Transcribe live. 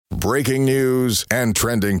breaking news and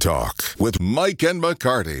trending talk with Mike and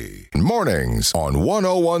McCarty. Mornings on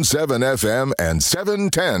 101.7 FM and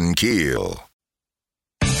 710 KEEL.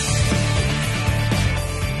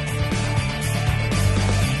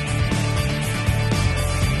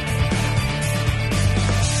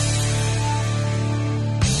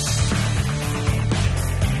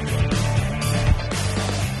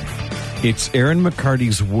 It's Aaron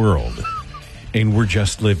McCarty's world, and we're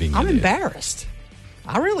just living I'm in embarrassed.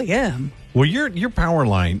 I really am. Well, your power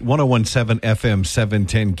line, 101.7 FM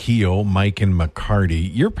 710 KEEL, Mike and McCarty,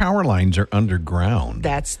 your power lines are underground.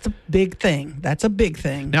 That's the big thing. That's a big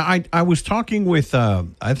thing. Now, I was talking with,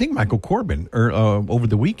 I think, Michael Corbin over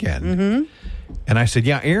the weekend. Mm-hmm. And I said,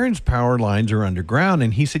 yeah, Aaron's power lines are underground.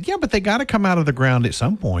 And he said, yeah, but they got to come out of the ground at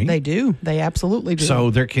some point. They do. They absolutely do. So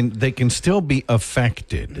they can still be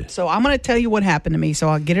affected. So I'm going to tell you what happened to me, so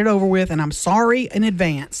I'll get it over with, and I'm sorry in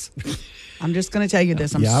advance. I'm just going to tell you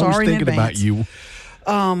this. I'm sorry in advance. I was thinking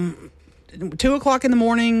about you. 2 o'clock in the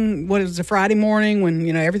morning, what is a Friday morning when,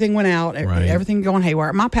 everything went out, everything going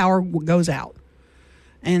haywire, my power goes out.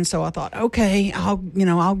 And so I thought, okay, I'll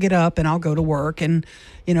get up and I'll go to work and,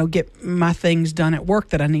 get my things done at work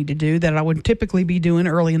that I need to do that I would typically be doing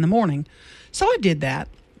early in the morning. So I did that.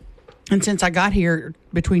 And since I got here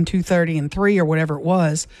between 2:30 and 3 or whatever it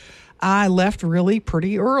was, I left really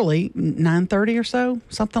pretty early, 9:30 or so,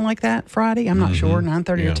 something like that, Friday. I'm not sure,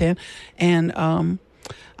 9:30 or 10. And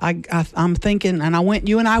I'm thinking, and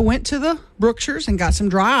you and I went to the Brookshires and got some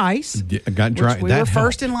dry ice. Yeah, got dry. We were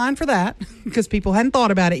first in line for that because people hadn't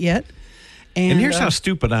thought about it yet. And here's how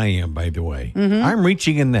stupid I am, by the way. Mm-hmm. I'm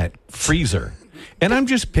reaching in that freezer, and I'm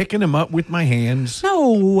just picking them up with my hands.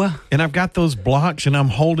 No. And I've got those blocks, and I'm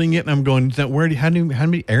holding it, and I'm going, how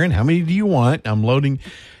many, Aaron, how many do you want? I'm loading.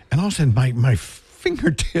 And all of a sudden, my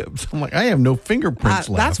fingertips, I'm like, I have no fingerprints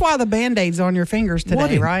left. That's why the Band-Aids on your fingers today,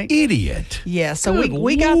 what an right? Idiot. Yeah, so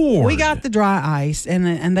we got the dry ice,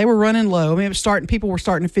 and they were running low. I mean, people were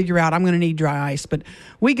starting to figure out I'm going to need dry ice, but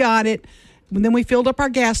we got it. And then we filled up our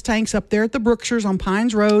gas tanks up there at the Brookshires on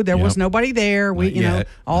Pines Road. There was nobody there.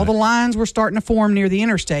 All the lines were starting to form near the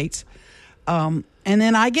interstates. And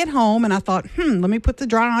then I get home and I thought, let me put the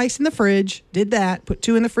dry ice in the fridge. Did that. Put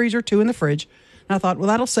 2 in the freezer, 2 in the fridge. And I thought, well,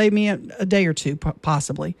 that'll save me a day or two,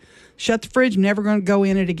 possibly. Shut the fridge, never going to go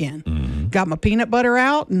in it again. Mm-hmm. Got my peanut butter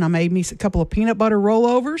out, and I made me a couple of peanut butter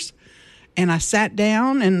rollovers. And I sat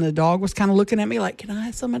down, and the dog was kind of looking at me like, can I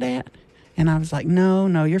have some of that? And I was like,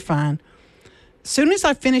 no, you're fine. As soon as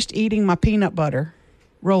I finished eating my peanut butter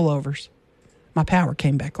rollovers, my power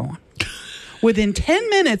came back on. Within 10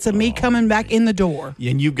 minutes of me coming back in the door.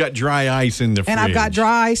 And you've got dry ice in the fridge. And I've got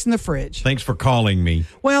dry ice in the fridge. Thanks for calling me.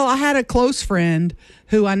 Well, I had a close friend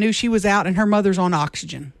who I knew she was out and her mother's on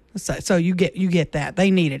oxygen. So you get that. They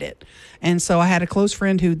needed it. And so I had a close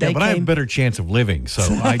friend who I have a better chance of living, so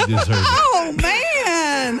I deserve it. Oh,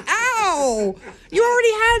 man. Ow. You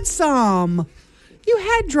already had some. You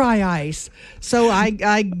had dry ice. So I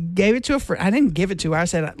gave it to a friend. I didn't give it to her. I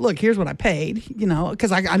said, look, here's what I paid,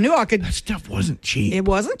 because I knew I could. That stuff wasn't cheap. It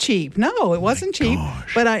wasn't cheap. No, it wasn't cheap.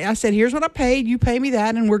 Gosh. But I said, here's what I paid. You pay me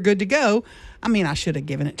that, and we're good to go. I mean, I should have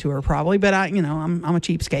given it to her probably, but I'm a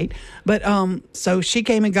cheapskate. But so she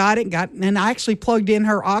came and got it, and I actually plugged in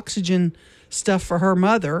her oxygen stuff for her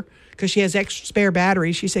mother because she has extra spare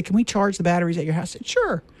batteries. She said, can we charge the batteries at your house? I said,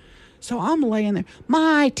 sure. So I'm laying there.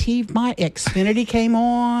 My Xfinity came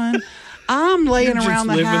on. I'm laying around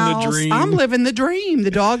the house. I'm living the dream. The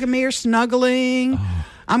dog and me are snuggling. Oh.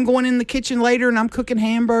 I'm going in the kitchen later and I'm cooking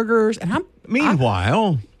hamburgers. And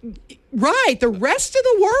Meanwhile. Right. The rest of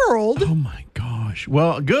the world. Oh, my gosh.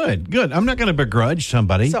 Well, good. I'm not going to begrudge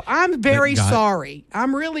somebody. So I'm very sorry.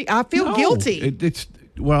 I feel guilty.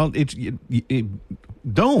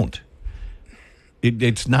 Don't.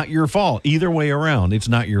 It's not your fault either way around. It's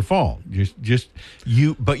not your fault. Just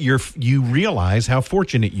you. But you realize how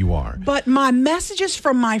fortunate you are. But my messages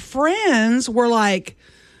from my friends were like,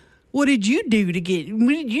 "What did you do to get? What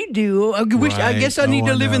did you do? I guess I need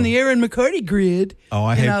to live in the Aaron McCarty grid." Oh,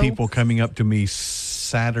 I had people coming up to me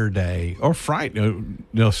Saturday or Friday.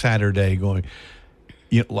 No, Saturday going.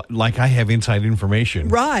 Like I have inside information,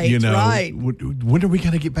 right? Right. When are we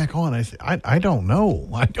going to get back on? I said, I don't know.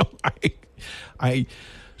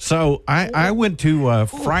 I went to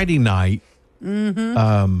Friday night.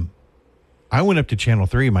 Mm-hmm. I went up to Channel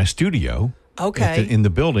 3, my studio. Okay. In the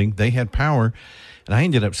building, they had power, and I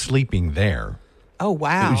ended up sleeping there. Oh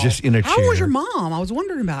wow! It was just in a chair. How was your mom? I was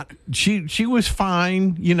wondering about. She was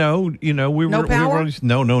fine. We were no power.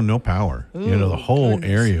 No power. Ooh, the whole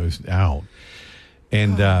area was out.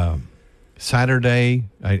 And Saturday,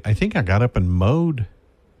 I think I got up and mowed.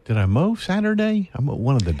 Did I mow Saturday? I mowed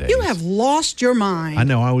one of the days. You have lost your mind. I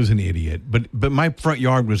know I was an idiot, but my front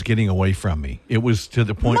yard was getting away from me. It was to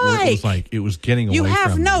the point where it was like it was getting away from me. You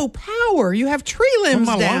have no power. You have tree limbs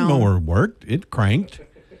my down. My lawnmower worked. It cranked.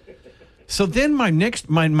 So then my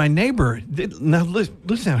neighbor, now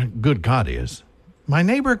listen how good God is. My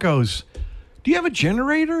neighbor goes, "Do you have a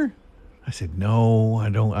generator?" I said, "No, I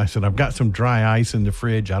don't." I said, "I've got some dry ice in the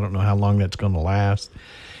fridge. I don't know how long that's going to last."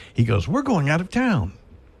 He goes, "We're going out of town.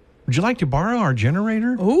 Would you like to borrow our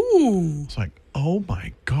generator?" Ooh. It's like, oh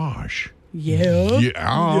my gosh. Yeah.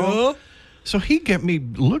 Yeah. So he get me,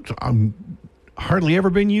 look, hardly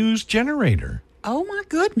ever been used generator. Oh my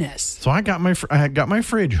goodness. So I got my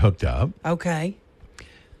fridge hooked up. Okay.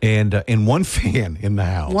 And one fan in the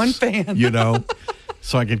house. One fan.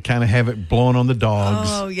 So I could kind of have it blowing on the dogs.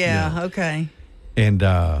 Oh yeah. Okay. And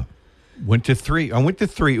went to 3. I went to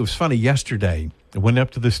 3. It was funny. Yesterday, I went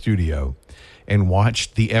up to the studio and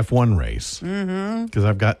watched the F1 race because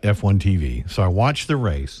I've got F1 TV. So I watched the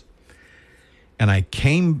race, and I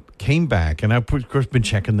came back, and I've of course been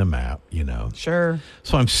checking the map, Sure.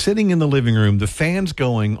 So I'm sitting in the living room, the fan's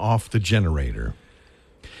going off the generator,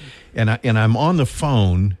 and I'm on the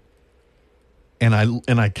phone, and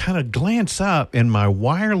I kind of glance up, and my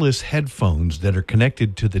wireless headphones that are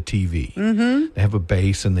connected to the TV, they have a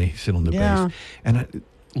base, and they sit on the base, and a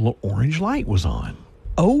little orange light was on.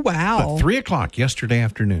 Oh, wow. About 3:00 yesterday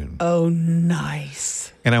afternoon. Oh,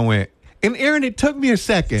 nice. And I went, and Aaron, it took me a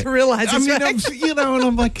second to realize it's and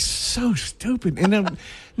I'm like, so stupid. And then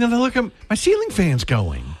I look up, my ceiling fan's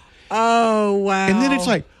going. Oh, wow. And then it's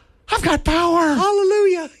like, I've got power.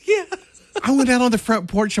 Hallelujah. Yeah. I went out on the front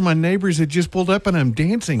porch, and my neighbors had just pulled up, and I'm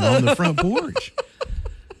dancing on the front porch.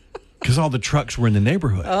 Because all the trucks were in the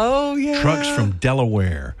neighborhood. Oh, yeah. Trucks from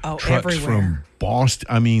Delaware. Oh, trucks everywhere. From Boston.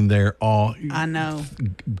 I mean, they're all. I know.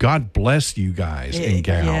 God bless you guys and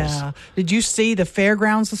gals. Yeah. Did you see the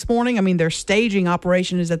fairgrounds this morning? I mean, their staging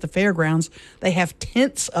operation is at the fairgrounds. They have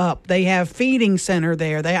tents up. They have feeding center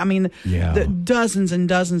there. Dozens and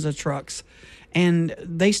dozens of trucks. And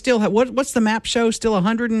they still have, what's the map show? Still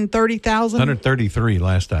 130,000? 133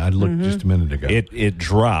 last time. I looked just a minute ago. It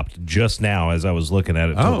dropped just now as I was looking at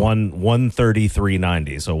it to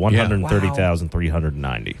 133.90. So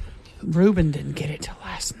 130,390. Ruben didn't get it till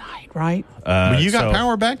last night, right? But you got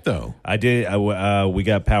power back, though. I did. We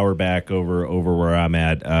got power back over where I'm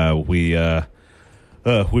at. We were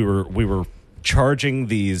charging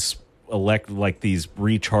these these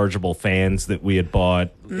rechargeable fans that we had bought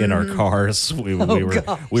in our cars. We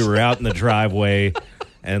were out in the driveway,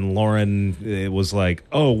 and Lauren was like,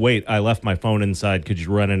 "Oh wait, I left my phone inside. Could you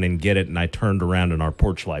run in and get it?" And I turned around, and our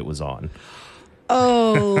porch light was on.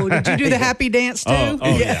 Oh, did you do the happy dance too?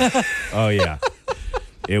 Oh yeah. Oh yeah.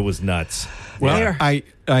 It was nuts. Well, I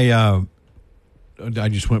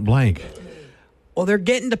just went blank. Well, they're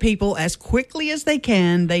getting to people as quickly as they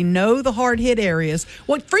can. They know the hard-hit areas.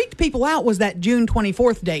 What freaked people out was that June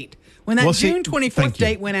 24th date. When that June 24th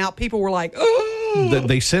date went out, people were like, oh!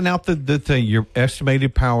 They sent out the thing, your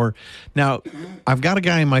estimated power. Now, I've got a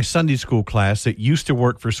guy in my Sunday school class that used to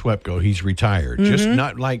work for SWEPCO. He's retired, just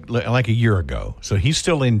not like a year ago. So he's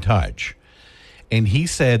still in touch. And he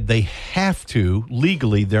said they have to,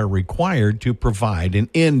 legally, they're required to provide an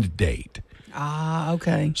end date. Ah,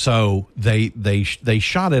 okay. So they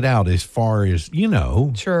shot it out as far as,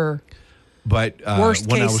 Sure. But Worst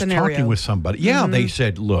when case I was scenario. talking with somebody, they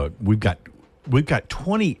said, look, we've got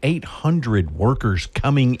 2,800 workers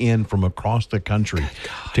coming in from across the country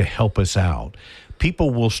to help us out. People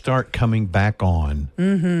will start coming back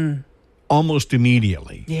on almost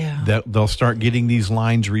immediately. Yeah. They'll start getting these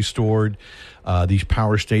lines restored, these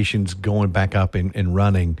power stations going back up and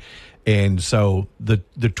running. And so the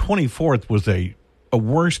 24th was a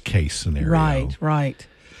worst case scenario. Right.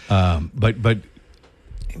 But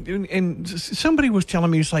somebody was telling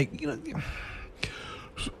me, it's like,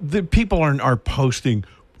 the people are posting,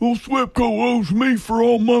 well, SWEPCO owes me for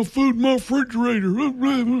all my food in my refrigerator.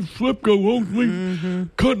 SWEPCO owes me.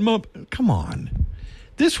 Come on.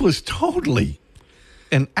 This was totally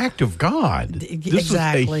an act of God. This was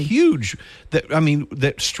a huge,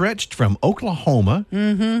 that stretched from Oklahoma.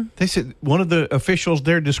 They said one of the officials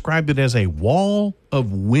there described it as a wall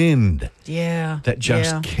of wind. Yeah. That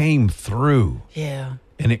just came through. Yeah.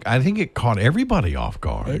 And I think it caught everybody off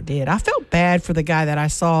guard. It did. I felt bad for the guy that I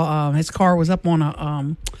saw. His car was up on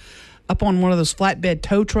one of those flatbed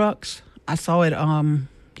tow trucks. I saw it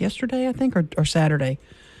yesterday, I think, or Saturday.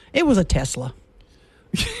 It was a Tesla.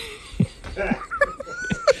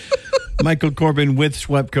 Michael Corbin with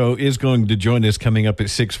SWEPCO is going to join us coming up at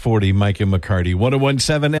 6:40. Mike and McCarty,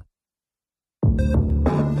 101.7.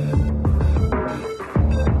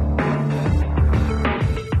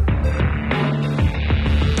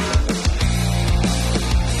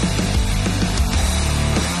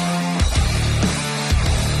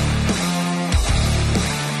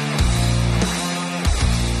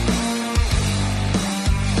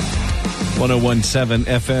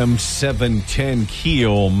 1017 FM 710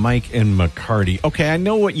 KEEL, Mike and McCarty. Okay, I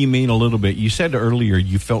know what you mean a little bit. You said earlier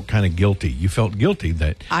you felt kind of guilty. You felt guilty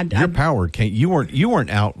that your power can't. You weren't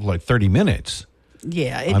out like 30 minutes.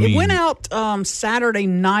 Yeah, it went out Saturday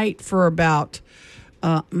night for about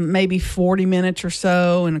maybe 40 minutes or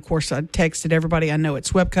so. And of course, I texted everybody I know at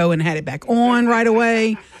SWEPCO and had it back on right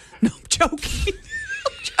away. No, I'm joking.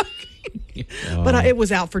 But it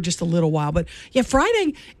was out for just a little while. But yeah,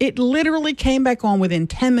 Friday, it literally came back on within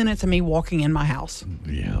 10 minutes of me walking in my house.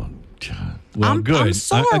 Yeah. Well, good. I'm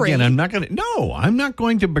sorry. Again, I'm not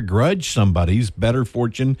going to begrudge somebody's better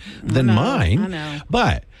fortune than mine. I know.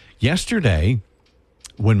 But yesterday,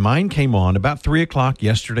 when mine came on about 3 o'clock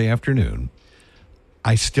yesterday afternoon,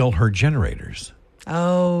 I still heard generators.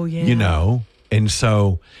 Oh, yeah. And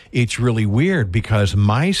so it's really weird because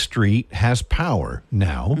my street has power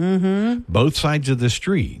now, both sides of the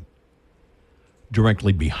street,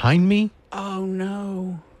 directly behind me. Oh,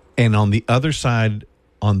 no. And on the other side,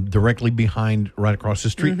 directly behind, right across the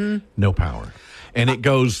street, no power. And it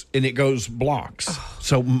goes blocks.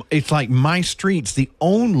 So it's like my street's the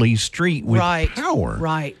only street with power.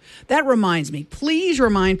 Right. That reminds me. Please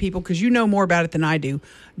remind people, because you know more about it than I do,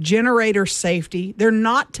 generator safety. They're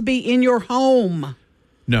not to be in your home.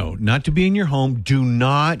 No, not to be in your home. Do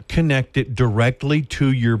not connect it directly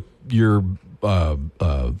to your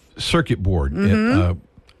circuit board. Your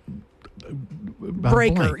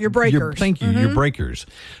breakers. Thank you. Your breakers.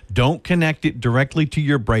 Don't connect it directly to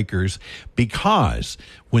your breakers, because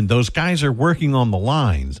when those guys are working on the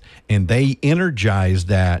lines and they energize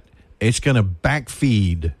that, it's going to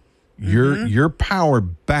backfeed your power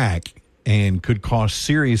back and could cause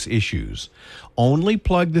serious issues. Only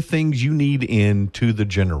plug the things you need into the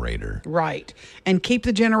generator. Right. And keep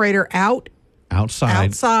the generator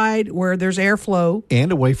outside where there's airflow.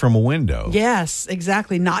 And away from a window. Yes,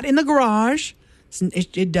 exactly. Not in the garage.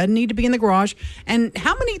 It doesn't need to be in the garage. And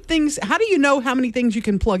how do you know how many things you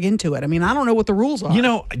can plug into it? I mean, I don't know what the rules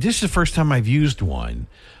are. This is the first time I've used one.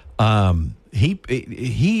 He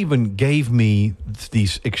even gave me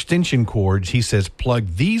these extension cords. He says, plug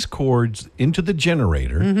these cords into the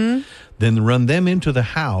generator, then run them into the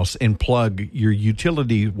house and plug your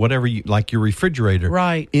utility, whatever like your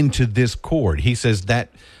refrigerator, into this cord. He says that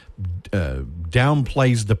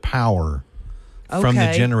downplays the power from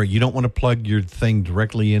the generator. You don't want to plug your thing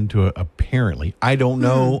directly into it, apparently. I don't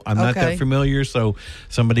know. I'm not that familiar. So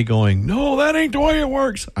somebody going, no, that ain't the way it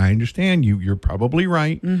works. I understand you. You're probably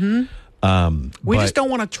right. We just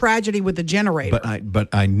don't want a tragedy with the generator. But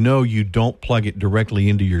I know you don't plug it directly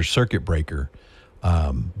into your circuit breaker,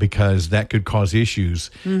 because that could cause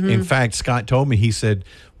issues. In fact, Scott told me, he said,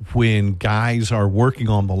 when guys are working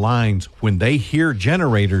on the lines, when they hear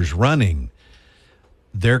generators running,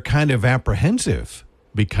 they're kind of apprehensive,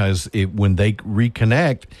 because when they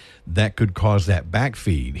reconnect, that could cause that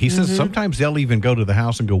backfeed. He says sometimes they'll even go to the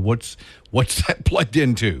house and go, what's that plugged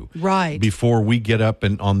into? Right. Before we get up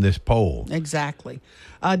and on this pole. Exactly.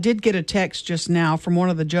 I did get a text just now from one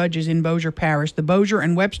of the judges in Bossier Parish. The Bossier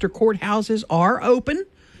and Webster courthouses are open.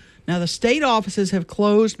 Now, the state offices have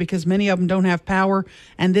closed because many of them don't have power,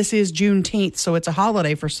 and this is Juneteenth, so it's a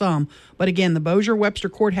holiday for some. But again, the Bossier-Webster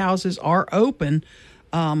courthouses are open.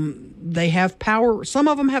 They have power. Some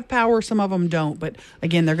of them have power, some of them don't. But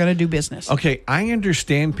again, they're going to do business. Okay, I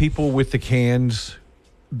understand people with the cans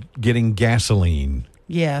getting gasoline.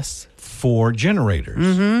 Yes. For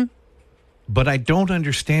generators. But I don't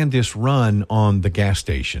understand this run on the gas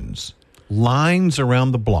stations. Lines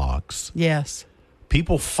around the blocks. Yes.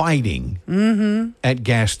 People fighting at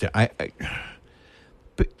gas stations.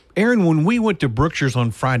 But Aaron, when we went to Brookshire's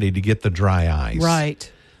on Friday to get the dry ice.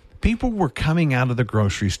 Right. People were coming out of the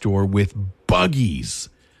grocery store with buggies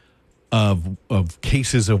of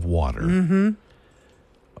cases of water.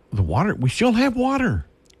 The water, we still have water.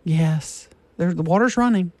 Yes. The water's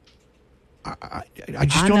running. I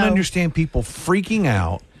just don't understand people freaking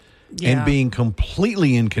out and being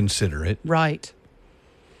completely inconsiderate. Right.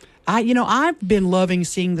 I've been loving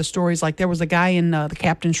seeing the stories. Like there was a guy in the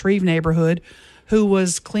Captain Shreve neighborhood who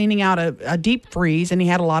was cleaning out a deep freeze, and he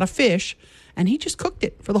had a lot of fish. And he just cooked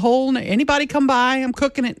it for the whole. Anybody come by, I'm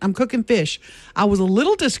cooking it. I'm cooking fish. I was a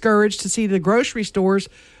little discouraged to see the grocery stores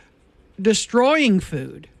destroying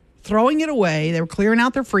food, throwing it away. They were clearing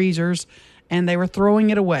out their freezers, and they were throwing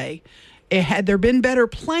it away. Had there been better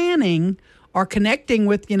planning are connecting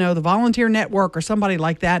with, the volunteer network or somebody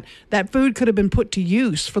like that, that food could have been put to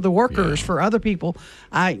use for the workers, for other people.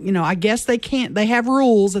 I guess they can't. They have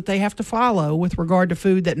rules that they have to follow with regard to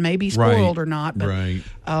food that may be spoiled or not. But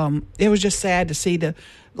it was just sad to see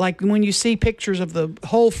like when you see pictures of the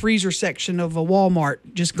whole freezer section of a Walmart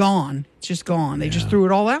just gone. It's just gone. They just threw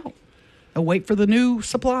it all out. They'll wait for the new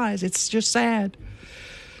supplies. It's just sad.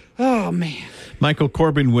 Oh, man. Michael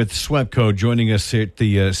Corbin with SWEPCO joining us at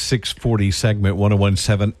the 640 segment,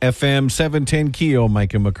 101.7 FM, 710 KEEL,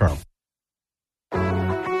 Mike and McCarty.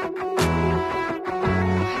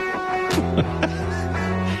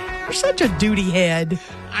 You're such a duty head.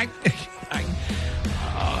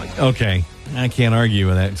 Okay. I can't argue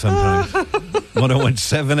with that sometimes.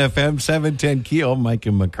 101.7 FM, 710 KEEL, Mike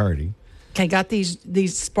and McCarty. Okay, got these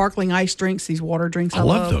sparkling ice drinks, these water drinks. I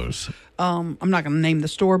love those. I'm not going to name the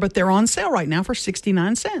store, but they're on sale right now for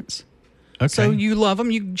 69 cents. Okay. So you love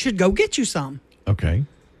them. You should go get you some. Okay.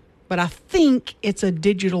 But I think it's a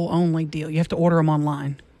digital-only deal. You have to order them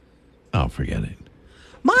online. Oh, forget it.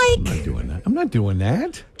 Mike. I'm not doing that. I'm not doing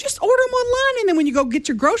that. Just order them online, and then when you go get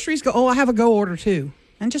your groceries, go, I have a go order too.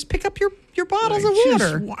 And just pick up your bottles of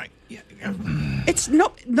water. It's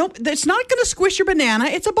not going to squish your banana.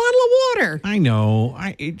 It's a bottle of water. I know.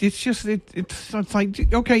 It's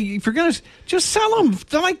like, okay, if you're going to just sell them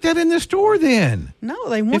like that in the store, then. No,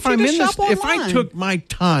 they want you to shop online. If I took my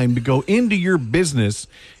time to go into your business,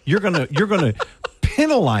 you're gonna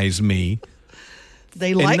penalize me.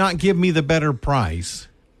 And not give me the better price.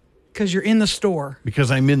 Because you're in the store.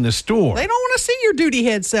 Because I'm in the store. They don't want to see your duty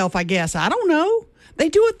head self, I guess. I don't know. They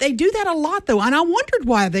do it. They do that a lot, though, and I wondered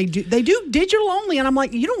why they do. They do digital only, and I'm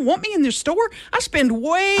like, you don't want me in the store? I spend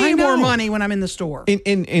way more money when I'm in the store. In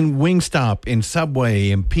Wingstop, in Subway,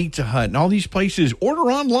 in Pizza Hut, and all these places, order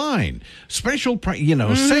online, special price.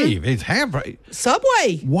 Save. It's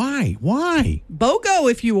Subway. Why? BOGO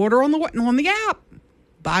if you order on the app.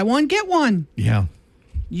 Buy one, get one. Yeah.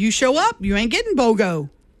 You show up, you ain't getting BOGO.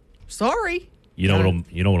 Sorry. You know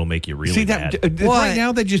what'll make you really mad? Right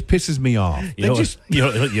now that just pisses me off. You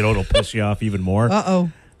know what'll piss you off even more? Uh-oh.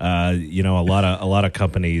 A lot of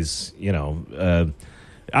companies,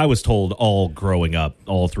 I was told all through growing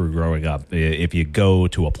up, if you go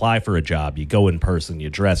to apply for a job, you go in person, you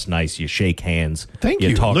dress nice, you shake hands,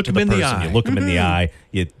 you talk to the person, you look them in the eye,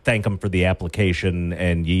 you thank them for the application,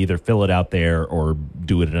 and you either fill it out there or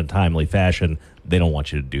do it in a timely fashion. They don't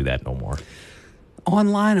want you to do that no more.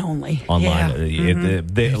 Online only. Online.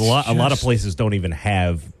 A lot of places don't even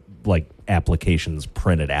have applications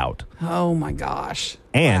printed out. Oh my gosh.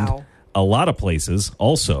 And a lot of places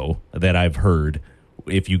also that I've heard,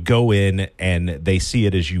 if you go in and they see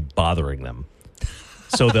it as you bothering them.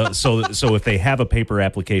 So if they have a paper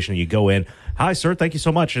application, you go in, hi sir, thank you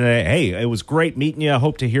so much, and hey, it was great meeting you, I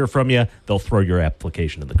hope to hear from you. They'll throw your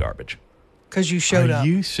application in the garbage. Because you showed up. Are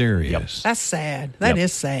you serious? Yep. That's sad. That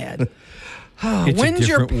is sad. It's When's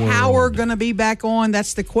your power going to be back on?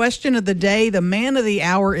 That's the question of the day. The man of the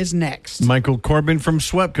hour is next. Michael Corbin from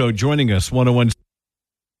SWEPCO joining us, 101.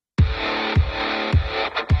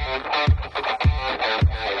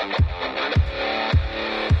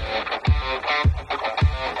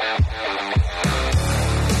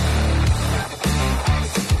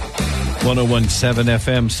 .101.7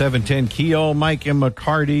 FM, 710 KEEL, Mike and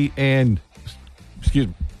McCarty, and excuse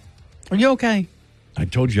me. Are you okay? I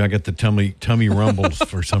told you I got the tummy rumbles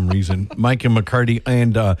for some reason. Mike and McCarty,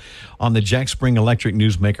 and on the Jack Spring Electric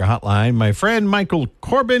Newsmaker Hotline, my friend Michael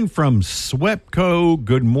Corbin from SWEPCO.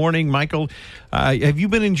 Good morning, Michael. Have you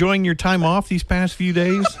been enjoying your time off these past few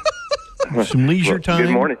days? Some leisure time?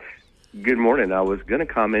 Good morning. Good morning. I was going to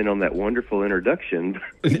comment on that wonderful introduction.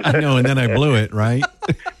 I know, and then I blew it, right?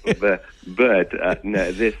 but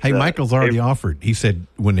no, this. Hey, Michael's already offered. He said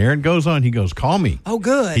when Aaron goes on, he goes, call me. Oh,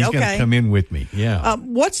 good. He's going to come in with me. Yeah.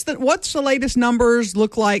 What's the latest numbers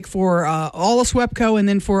look like for all of SWEPCO and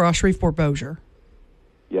then for Shreveport Bossier?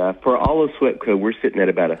 Yeah, for all of SWEPCO, we're sitting at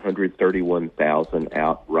about 131,000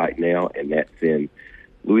 out right now, and that's in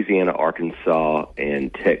Louisiana, Arkansas,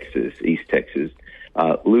 and Texas, East Texas.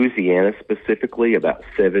 Louisiana specifically, about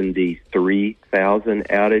 73,000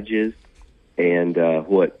 outages. And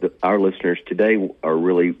what our listeners today are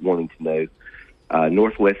really wanting to know,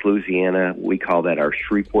 Northwest Louisiana, we call that our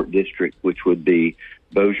Shreveport district, which would be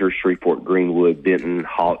Bossier, Shreveport, Greenwood, Benton,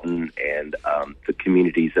 Houghton, and the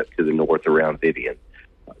communities up to the north around Vivian.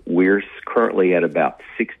 We're currently at about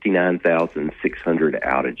 69,600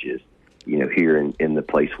 outages, here in the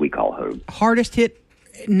place we call home. Hardest hit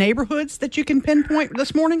neighborhoods that you can pinpoint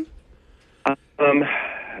this morning?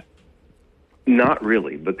 Not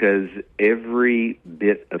really, because every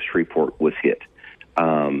bit of Shreveport was hit.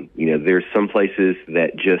 There's some places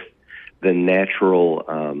that just the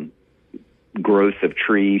natural growth of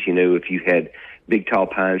trees, if you had big tall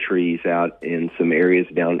pine trees out in some areas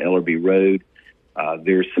down Ellerby Road,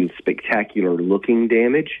 there's some spectacular looking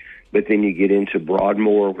damage. But then you get into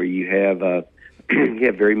Broadmoor where you have you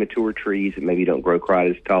have very mature trees that maybe don't grow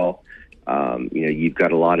quite as tall. You've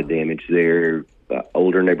got a lot of damage there.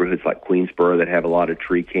 Older neighborhoods like Queensboro that have a lot of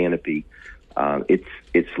tree canopy.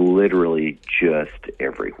 It's literally just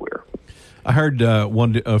everywhere. I heard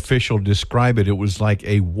one official describe it. It was like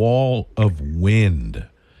a wall of wind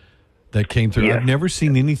that came through. Yes. I've never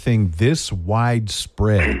seen anything this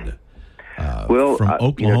widespread from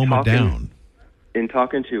Oklahoma down. In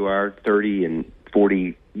talking to our 30 and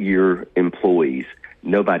 40-year employees,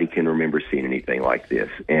 nobody can remember seeing anything like this.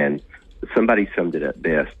 And somebody summed it up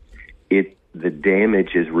best. The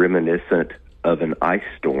damage is reminiscent of an ice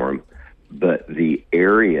storm, but the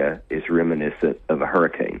area is reminiscent of a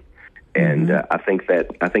hurricane. And I think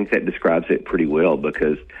that describes it pretty well,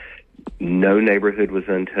 because no neighborhood was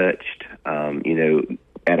untouched. At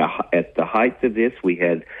the height of this, we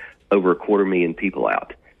had over 250,000 people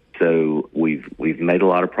out. So we've made a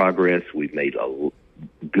lot of progress. We've made a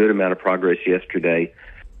good amount of progress yesterday.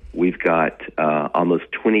 We've got almost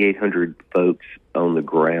 2,800 folks on the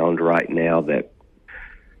ground right now that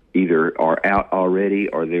either are out already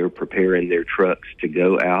or they're preparing their trucks to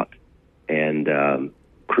go out. And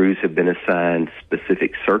crews have been assigned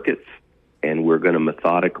specific circuits, and we're going to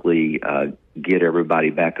methodically get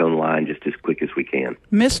everybody back online just as quick as we can.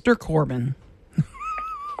 Mr. Corbin.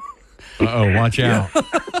 Uh-oh, watch out.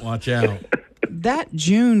 Watch out. That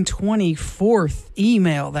June 24th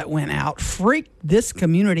email that went out freaked this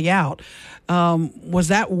community out. Was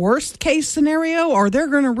that worst case scenario, or are there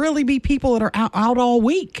going to really be people that are out all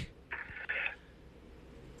week?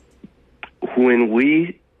 When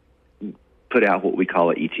we put out what we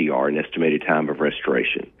call an ETR, an estimated time of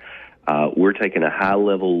restoration, we're taking a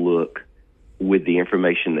high-level look with the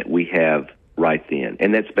information that we have right then.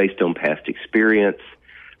 And that's based on past experience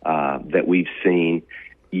that we've seen.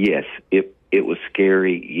 Yes, it was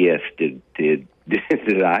scary. Yes, did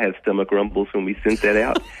I have stomach rumbles when we sent that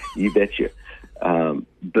out? You betcha.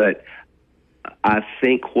 But I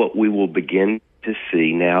think what we will begin to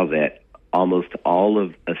see now that almost all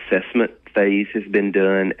of assessment phase has been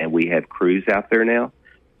done and we have crews out there now.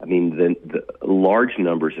 I mean, the large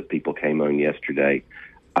numbers of people came on yesterday.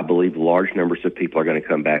 I believe large numbers of people are going to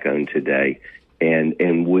come back on today.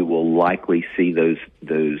 And we will likely see those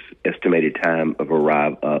estimated time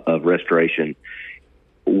of restoration.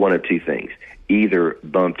 One of two things: either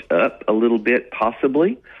bumped up a little bit,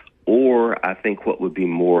 possibly, or I think what would be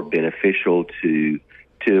more beneficial to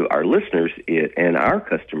our listeners and our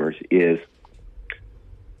customers is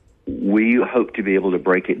we hope to be able to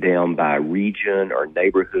break it down by region or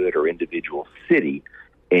neighborhood or individual city,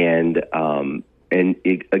 and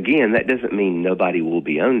again, that doesn't mean nobody will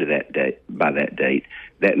be owned that date, by that date.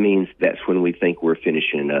 That means that's when we think we're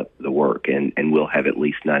finishing up the work, and we'll have at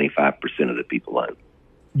least 95% of the people owned.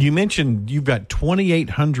 You mentioned you've got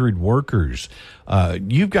 2,800 workers.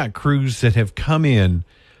 You've got crews that have come in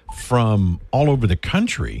from all over the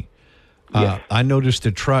country. Yes. I noticed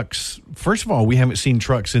the trucks. First of all, we haven't seen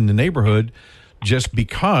trucks in the neighborhood just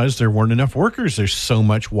because there weren't enough workers. There's so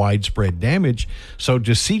much widespread damage. So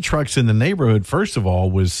to see trucks in the neighborhood, first of all,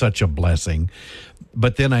 was such a blessing.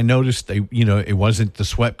 But then I noticed it wasn't the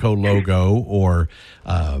SWEPCO logo, or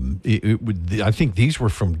I think these were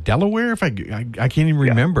from Delaware. If I can't even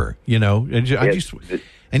remember. I just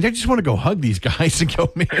want to go hug these guys and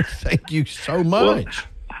go, man, thank you so much.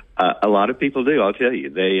 Well, a lot of people do. I'll tell you,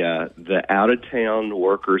 the out of town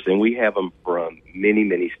workers, and we have them from many,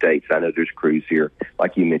 many states. I know there's crews here,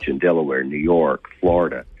 like you mentioned, Delaware, New York,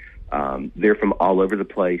 Florida. They're from all over the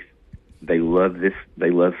place. They love this.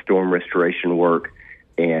 They love storm restoration work.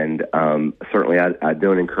 And certainly I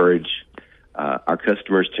don't encourage our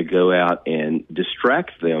customers to go out and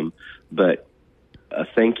distract them, but a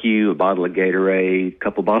thank you, a bottle of Gatorade, a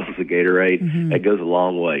couple bottles of Gatorade, that goes a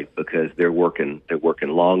long way, because they're working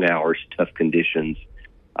long hours, tough conditions,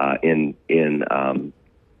 in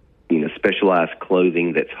specialized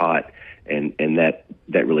clothing that's hot, and that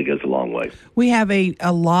really goes a long way. We have a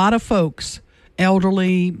lot of folks,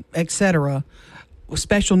 elderly, etc.,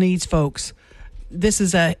 special needs folks. This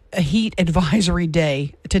is a heat advisory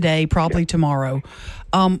day today, probably tomorrow.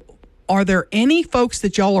 Are there any folks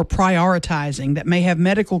that y'all are prioritizing that may have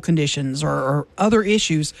medical conditions or other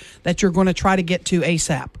issues that you're going to try to get to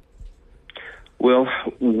ASAP? Well,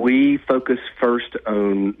 we focus first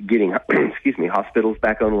on getting hospitals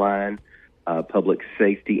back online, public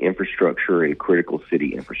safety infrastructure, and critical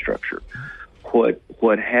city infrastructure.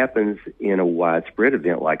 what happens in a widespread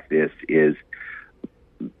event like this is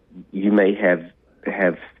you may have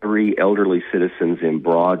 3 elderly citizens in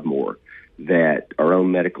Broadmoor that are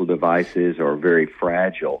on medical devices or very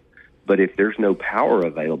fragile. But if there's no power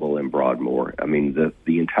available in Broadmoor, I mean,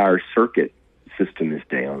 the entire circuit system is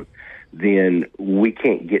down, then we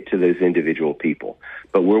can't get to those individual people.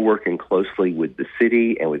 But we're working closely with the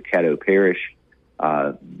city and with Caddo Parish.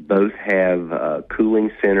 Both have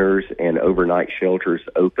cooling centers and overnight shelters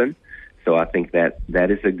open. So I think that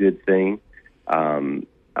is a good thing.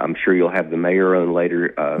 I'm sure you'll have the mayor on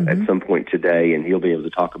later at some point today, and he'll be able to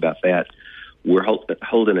talk about that. We're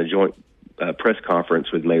holding a joint press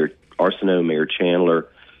conference with Mayor Arsenault, Mayor Chandler,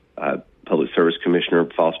 Public Service Commissioner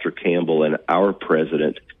Foster Campbell, and our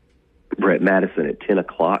president, Brett Madison, at 10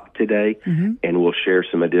 o'clock today, and we'll share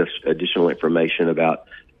some additional information about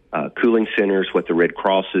cooling centers, what the Red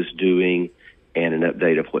Cross is doing, and an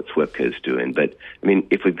update of what SWEPCO is doing. But, I mean,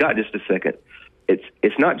 if we've got just a second,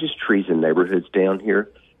 it's not just trees and neighborhoods down here.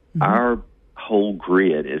 Our whole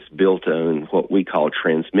grid is built on what we call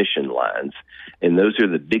transmission lines, and those are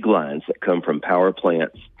the big lines that come from power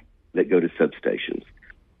plants that go to substations.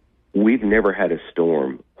 We've never had a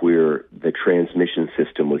storm where the transmission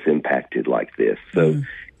system was impacted like this. So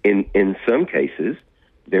in some cases,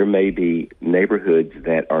 there may be neighborhoods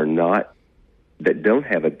that don't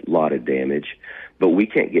have a lot of damage, but we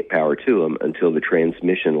can't get power to them until the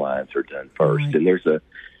transmission lines are done first. Right. And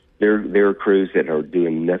there are crews that are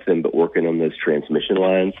doing nothing but working on those transmission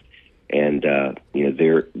lines. And,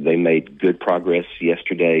 they made good progress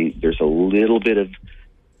yesterday. There's a little bit of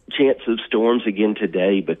chance of storms again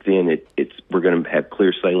today, but then we're going to have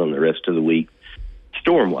clear sailing the rest of the week.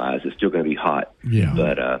 Storm-wise, it's still going to be hot. Yeah.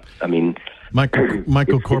 But,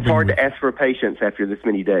 Michael Corbin. It's hard to ask for patience after this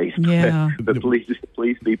many days. Yeah. But please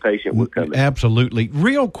be patient. We're coming. Absolutely.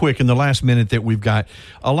 Real quick, in the last minute that we've got,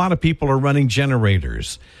 a lot of people are running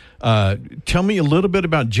generators. Tell me a little bit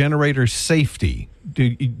about generator safety.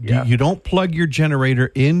 You don't plug your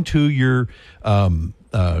generator into your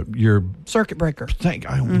circuit breaker. I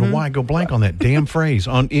don't know why I go blank on that damn phrase,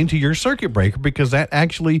 into your circuit breaker, because that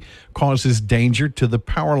actually causes danger to the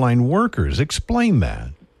power line workers. Explain that.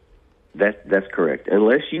 That's correct.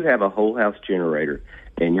 Unless you have a whole house generator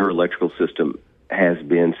and your electrical system has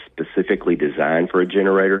been specifically designed for a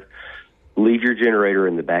generator, leave your generator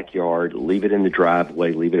in the backyard, leave it in the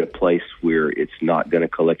driveway, leave it at a place where it's not going to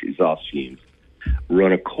collect exhaust fumes.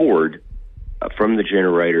 Run a cord from the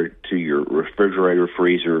generator to your refrigerator,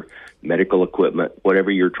 freezer, medical equipment,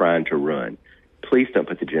 whatever you're trying to run. Please don't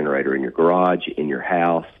put the generator in your garage, in your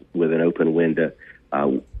house, with an open window.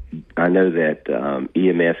 I know that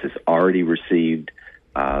EMS has already received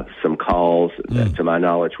some calls. To my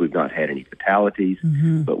knowledge, we've not had any fatalities,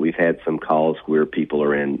 but we've had some calls where people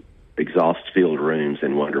are in exhaust-filled rooms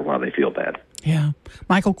and wonder why they feel bad. Yeah.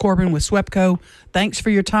 Michael Corbin with SWEPCO, thanks for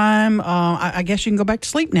your time. I guess you can go back to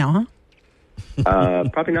sleep now, huh?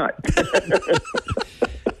 Probably not.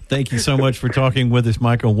 Thank you so much for talking with us,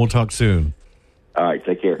 Michael. We'll talk soon. All right,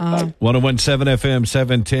 take care. Bye. 101.7 FM,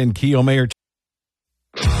 710 KEEL Mayor.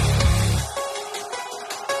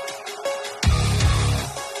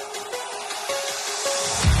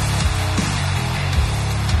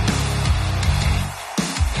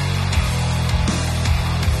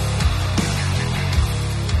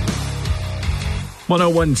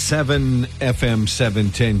 .101.7 FM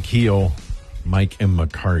 710 KEEL, Mike and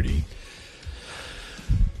McCarty.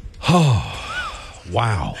 Oh,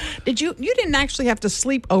 wow. You didn't actually have to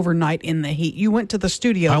sleep overnight in the heat. You went to the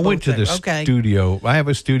studio. I went to the studio. I have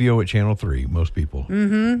a studio at Channel 3. Most people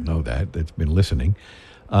know that's been listening.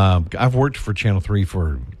 I've worked for Channel 3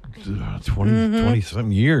 for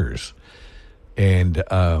 20-some years. And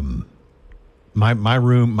my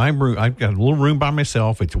room, I've got a little room by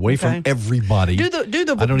myself. It's away from everybody. I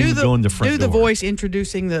don't even go in the front door. Do the voice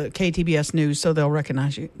introducing the KTBS News so they'll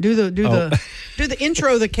recognize you. Do the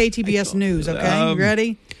intro of the KTBS News, okay? You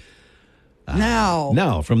ready?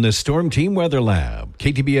 Now, from the Storm Team Weather Lab,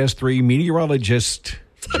 KTBS 3 meteorologist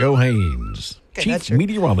Joe Haynes. Chief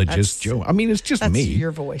meteorologist Joe. I mean, it's just me. That's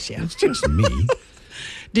your voice, yeah. It's just me.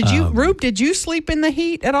 Rube, did you sleep in the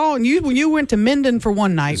heat at all? And you went to Minden for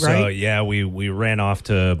one night, right? So, yeah, we ran off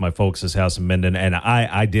to my folks' house in Minden, and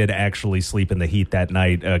I did actually sleep in the heat that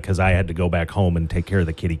night because I had to go back home and take care of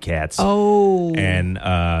the kitty cats. Oh. And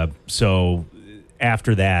so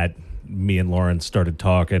after that, me and Lauren started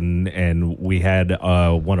talking, and we had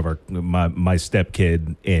one of my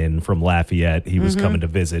stepkid in from Lafayette. He was coming to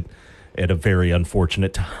visit at a very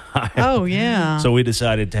unfortunate time. Oh, yeah. So we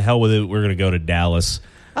decided, to hell with it, we're going to go to Dallas.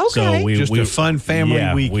 Okay. So Just a fun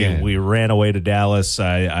family weekend. We ran away to Dallas.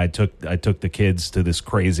 I took the kids to this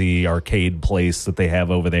crazy arcade place that they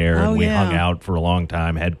have over there, and we hung out for a long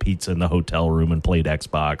time. Had pizza in the hotel room and played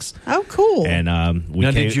Xbox. Oh, cool! And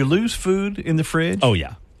did you lose food in the fridge? Oh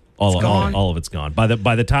yeah. All of it's gone. By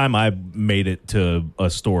the time I made it to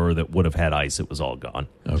a store that would have had ice, it was all gone.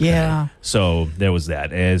 Okay. Yeah. So there was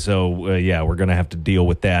that. And so we're gonna have to deal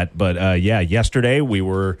with that. But yesterday we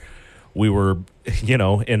were in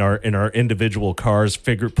our individual cars,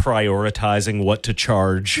 prioritizing what to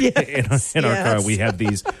charge in our car. We have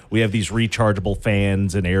these rechargeable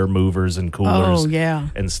fans and air movers and coolers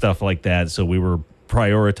and stuff like that. So we were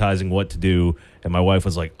prioritizing what to do. And my wife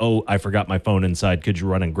was like, "Oh, I forgot my phone inside. Could you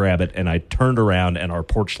run and grab it?" And I turned around, and our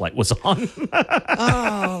porch light was on.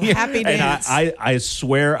 Happy dance! And I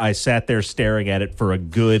swear I sat there staring at it for a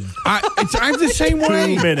good I'm the same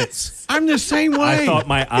way. 2 minutes. I'm the same way. I thought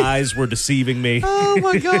my eyes were deceiving me. Oh,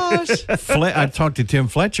 my gosh. I talked to Tim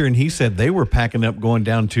Fletcher, and he said they were packing up going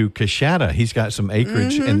down to Coshada. He's got some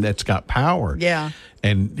acreage, and that's got power. Yeah.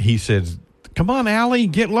 And he says, "Come on, Allie,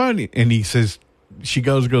 get loaded." And he says, she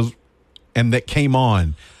goes, and that came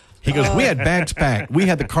on. He goes, "We had bags packed. We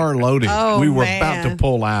had the car loaded. We were about to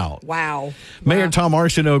pull out." Wow. Mayor Tom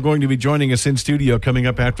Arsenault going to be joining us in studio coming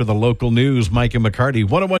up after the local news. Mike and McCarty,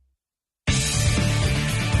 101.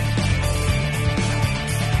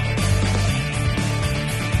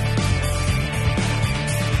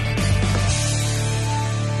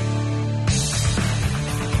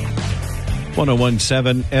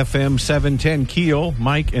 .1017 FM 710 KEEL,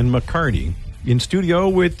 Mike and McCarty. In studio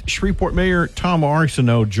with Shreveport Mayor Tom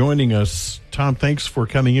Arsenault joining us. Tom, thanks for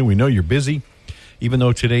coming in. We know you're busy. Even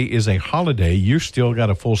though today is a holiday, you've still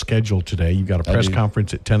got a full schedule today. You've got a press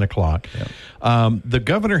conference at 10 o'clock. Yeah. The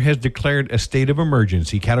governor has declared a state of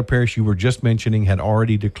emergency. Cattle Parish, you were just mentioning, had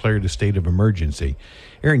already declared a state of emergency.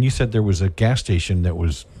 Aaron, you said there was a gas station that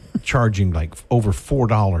was charging like over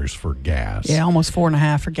 $4 for gas. Yeah, almost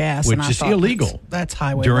 $4.50 for gas. Which is illegal. That's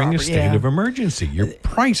highway during robbery. a state of emergency. You're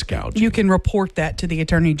price gouging. You can report that to the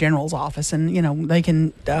Attorney General's office, and they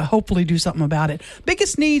can hopefully do something about it.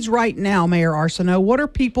 Biggest needs right now, Mayor Arsenault. What are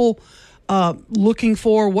people looking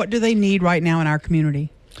for? What do they need right now in our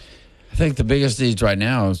community? I think the biggest needs right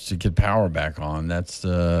now is to get power back on. That's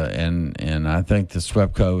and I think the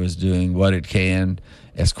SWEPCO is doing what it can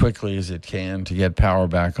as quickly as it can to get power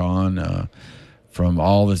back on. From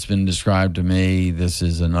all that's been described to me, this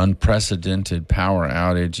is an unprecedented power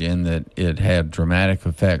outage in that it had dramatic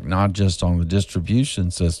effect not just on the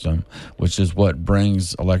distribution system, which is what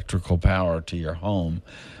brings electrical power to your home,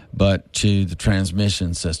 but to the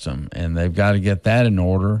transmission system. And they've got to get that in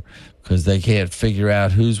order because they can't figure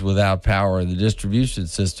out who's without power in the distribution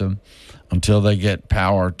system until they get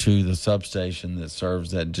power to the substation that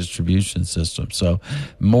serves that distribution system. So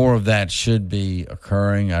more of that should be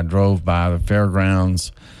occurring. I drove by the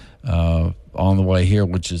fairgrounds on the way here,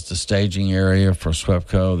 which is the staging area for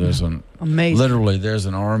SWEPCO. There's there's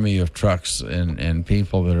an army of trucks and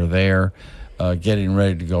people that are there getting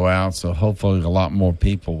ready to go out. So hopefully a lot more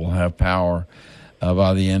people will have power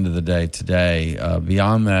by the end of the day today.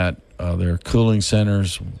 Beyond that, there are cooling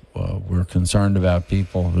centers. We're concerned about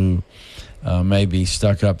people who may be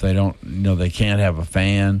stuck up. They they can't have a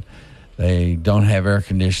fan. They don't have air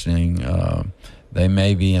conditioning. They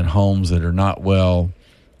may be in homes that are not well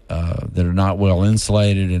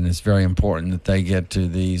insulated, and it's very important that they get to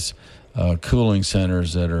these cooling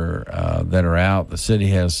centers that are out. The city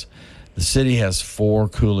has 4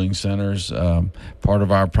 cooling centers. Part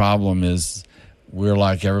of our problem is we're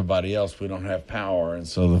like everybody else. We don't have power, and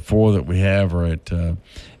so the 4 that we have are at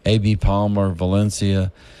A.B. Palmer,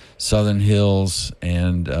 Valencia, Southern Hills,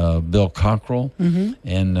 and Bill Cockrell,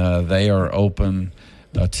 and they are open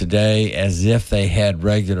today as if they had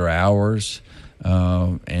regular hours,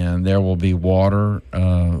 and there will be water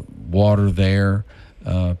there.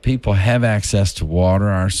 People have access to water.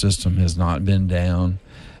 Our system has not been down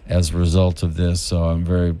as a result of this, so I'm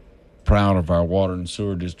very proud of our water and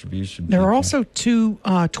sewer distribution people. There are also 2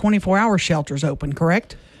 24-hour shelters open,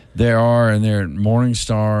 correct? There are, and they're at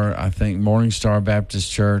Morningstar, I think Morningstar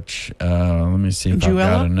Baptist Church. Let me see if I've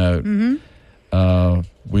got a note.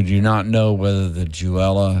 We do not know whether the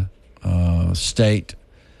Juella State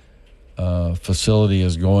facility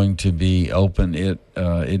is going to be open. It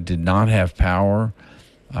did not have power.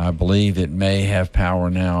 I believe it may have power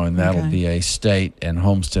now, and that'll be a state and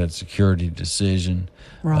homestead security decision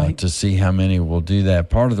to see how many will do that.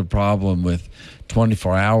 Part of the problem with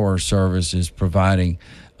 24-hour service is providing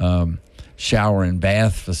shower and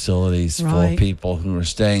bath facilities Right. for people who are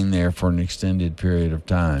staying there for an extended period of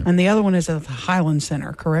time. And the other one is at the Highland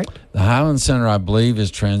Center, correct? The Highland Center, I believe,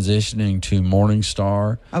 is transitioning to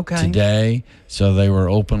Morningstar today. So they were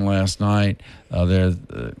open last night.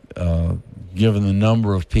 Given the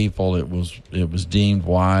number of people, it was deemed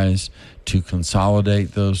wise to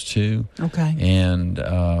consolidate those two. Okay. And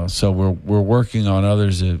so we're working on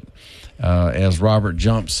others. As Robert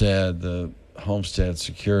Jump said, the Homestead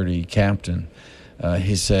security captain,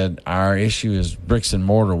 he said, our issue is bricks and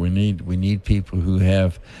mortar. We need people who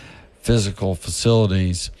have physical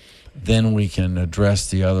facilities. Then we can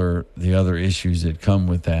address the other issues that come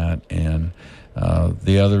with that. And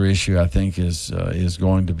the other issue, I think, is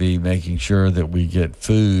going to be making sure that we get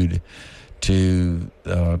food to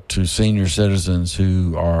senior citizens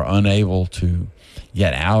who are unable to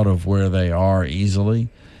get out of where they are easily,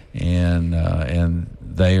 and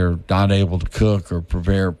they are not able to cook or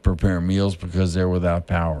prepare meals because they're without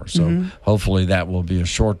power. So hopefully that will be a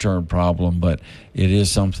short-term problem, but it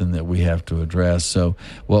is something that we have to address. So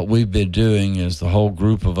what we've been doing is the whole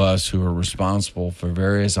group of us who are responsible for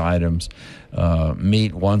various items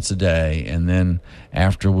meet once a day, and then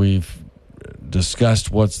after we've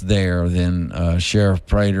discussed what's there, then Sheriff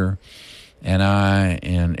Prater and I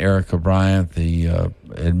and Erica Bryant, the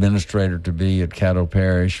administrator-to-be at Caddo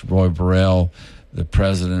Parish, Roy Burrell, the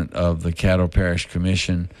president of the Caddo Parish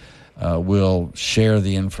Commission, will share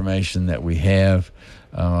the information that we have.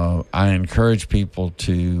 I encourage people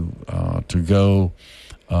to go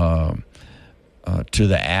to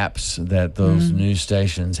the apps that those news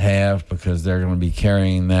stations have, because they're going to be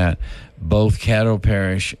carrying that. Both Caddo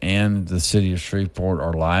Parish and the city of Shreveport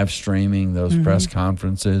are live streaming those press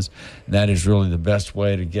conferences. That is really the best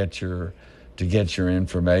way to get your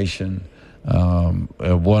information.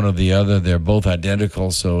 One or the other, they're both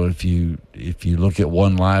identical. So if you look at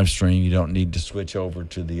one live stream, you don't need to switch over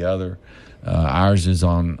to the other. Ours is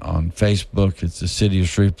on Facebook. It's the City of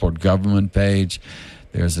Shreveport government page.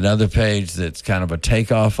 There's another page that's kind of a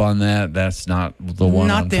takeoff on that. That's not the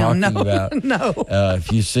one I'm talking about. No.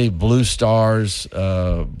 If you see blue stars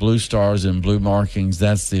and blue markings,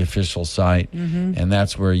 that's the official site, and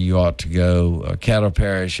that's where you ought to go. Caddo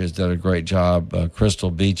Parish has done a great job.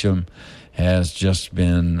 Crystal Beecham has just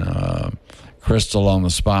been Crystal on the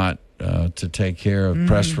spot to take care of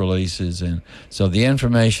press releases. And so the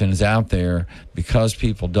information is out there. Because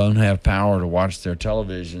people don't have power to watch their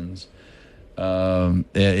televisions,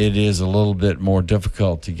 it is a little bit more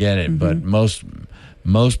difficult to get it, but most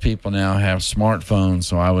people now have smartphones,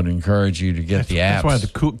 so I would encourage you to get the apps. That's why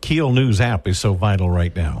the KEEL News app is so vital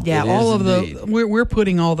right now. Yeah, all of we're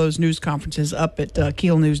putting all those news conferences up at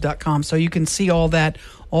keelnews.com, so you can see all that,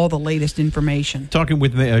 all the latest information. Talking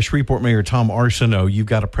with Shreveport Mayor Tom Arsenault, you've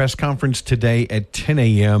got a press conference today at 10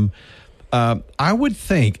 a.m. I would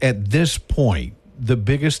think at this point, the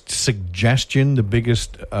biggest suggestion, the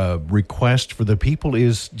biggest request for the people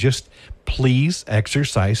is just please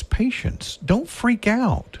exercise patience. Don't freak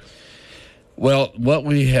out. Well, what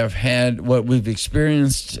we've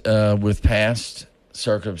experienced with past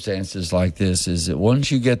circumstances like this is that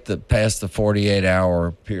once you get past the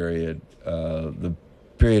 48-hour period, the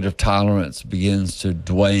period of tolerance begins to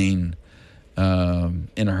wane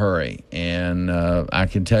in a hurry. And I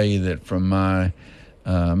can tell you that from my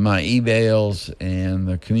emails and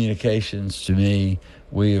the communications to me,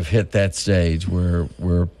 we have hit that stage where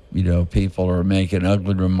people are making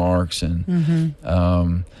ugly remarks, and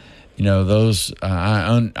those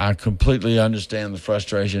I completely understand the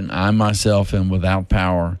frustration. I myself am without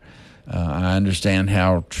power. I understand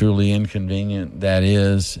how truly inconvenient that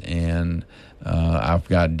is, and I've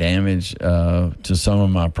got damage to some of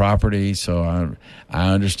my property, so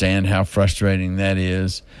I understand how frustrating that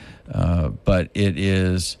is. But it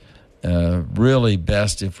is really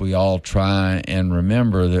best if we all try and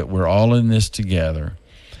remember that we're all in this together,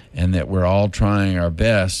 and that we're all trying our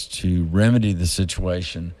best to remedy the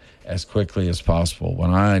situation as quickly as possible.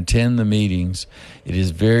 When I attend the meetings, it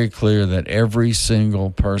is very clear that every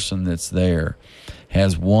single person that's there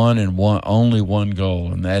has only one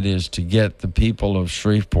goal, and that is to get the people of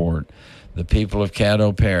Shreveport, the people of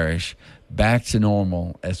Caddo Parish, back to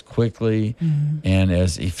normal as quickly and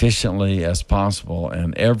as efficiently as possible.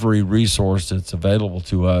 And every resource that's available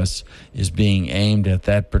to us is being aimed at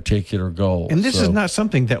that particular goal. And this is not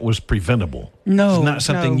something that was preventable. No. It's not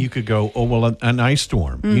something you could go, an ice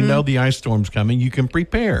storm. You know the ice storm's coming. You can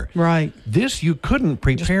prepare. Right. This you couldn't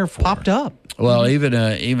prepare for. Popped up. Well, even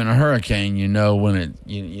a hurricane,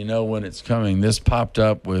 when it's coming. This popped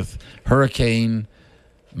up with hurricane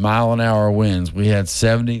mile-an-hour winds. We had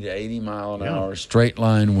 70 to 80 mile-an-hour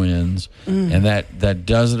straight-line winds, and that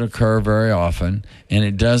doesn't occur very often, and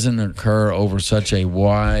it doesn't occur over such a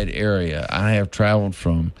wide area. I have traveled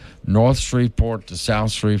from North Shreveport to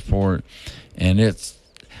South Shreveport, and it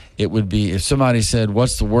would be, if somebody said,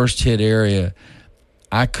 what's the worst hit area,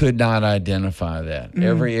 I could not identify that.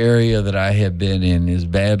 Every area that I have been in is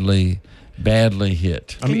badly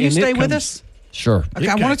hit. Can you stay with us? Sure. Okay,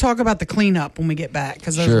 I want to talk about the cleanup when we get back,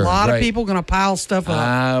 because there's a lot of people going to pile stuff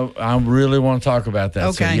up. I really want to talk about that.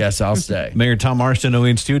 Okay. So yes, I'll stay. Mayor Tom Arsenault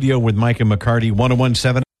in studio with Mike and McCarty,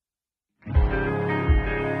 101.7.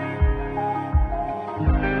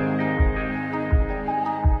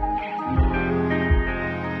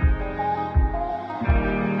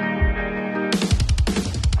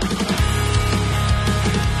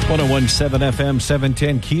 FM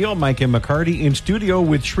 710 KEEL. Mike and McCarty in studio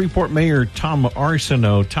with Shreveport Mayor Tom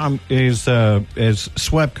Arsenault. Tom, is as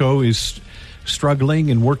SWEPCO is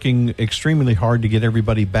struggling and working extremely hard to get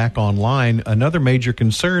everybody back online, another major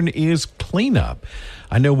concern is cleanup.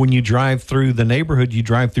 I know when you drive through the neighborhood, you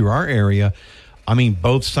drive through our area, I mean,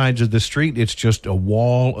 both sides of the street, it's just a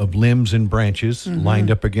wall of limbs and branches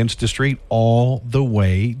lined up against the street all the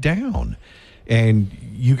way down. And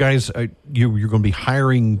you guys, you're going to be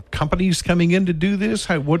hiring companies coming in to do this?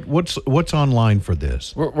 What's online for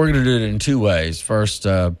this? We're going to do it in two ways. First,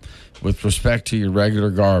 with respect to your regular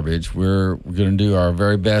garbage, we're going to do our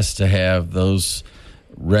very best to have those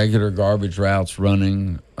regular garbage routes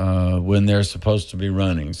running when they're supposed to be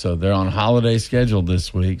running. So they're on holiday schedule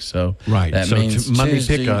this week. So that means Monday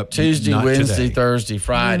Tuesday, pickup, Tuesday, Wednesday, today. Thursday,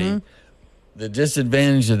 Friday. The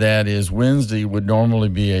disadvantage of that is Wednesday would normally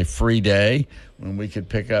be a free day when we could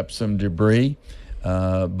pick up some debris,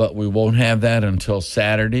 but we won't have that until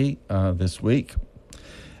Saturday this week.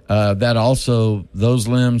 Those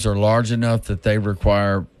limbs are large enough that they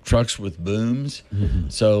require trucks with booms,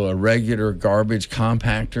 so a regular garbage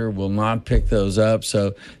compactor will not pick those up.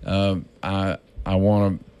 So I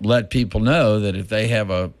want to let people know that if they have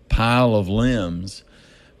a pile of limbs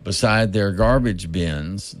beside their garbage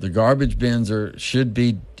bins, the garbage bins should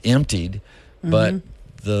be emptied, but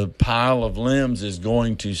the pile of limbs is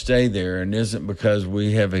going to stay there, and isn't because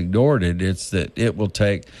we have ignored it. It's that it will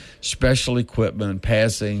take special equipment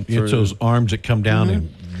passing through. It's those arms that come down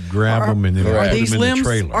and grab them and then put them in the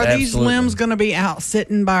trailer. Are these limbs going to be out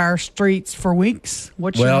sitting by our streets for weeks?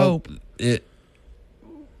 What's your hope?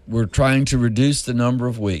 We're trying to reduce the number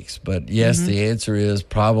of weeks, but yes, the answer is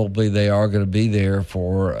probably they are going to be there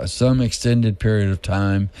for some extended period of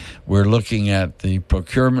time. We're looking at the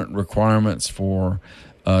procurement requirements for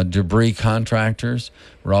debris contractors.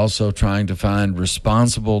 We're also trying to find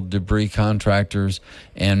responsible debris contractors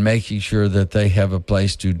and making sure that they have a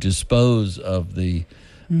place to dispose of the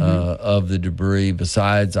debris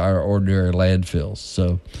besides our ordinary landfills.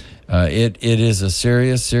 So it is a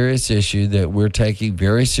serious issue that we're taking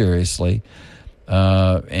very seriously,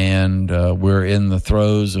 and we're in the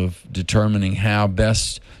throes of determining how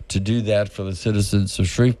best to do that for the citizens of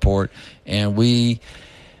Shreveport. And we,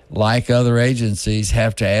 like other agencies,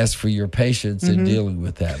 have to ask for your patience in dealing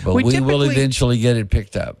with that. But we will eventually get it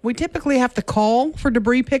picked up. We typically have to call for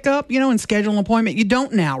debris pickup, and schedule an appointment. You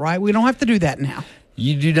don't now, right? We don't have to do that now.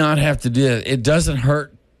 You do not have to do it. It doesn't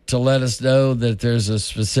hurt to let us know that there's a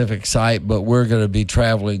specific site, but we're going to be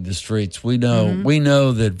traveling the streets. We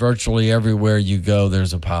know that virtually everywhere you go,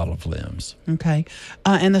 there's a pile of limbs. Okay.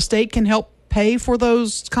 And the state can help pay for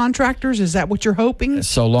those contractors? Is that what you're hoping?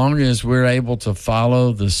 So long as we're able to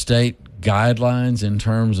follow the state guidelines in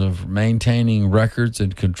terms of maintaining records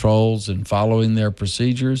and controls and following their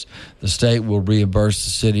procedures, the state will reimburse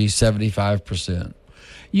the city 75%.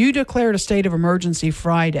 You declared a state of emergency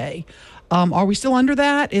Friday. Are we still under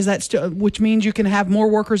that? Is that still, which means you can have more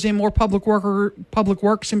workers in, more public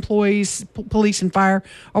works employees, police and fire?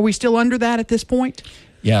 Are we still under that at this point?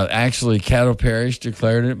 Yeah, actually, Caddo Parish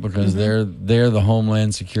declared it because they're the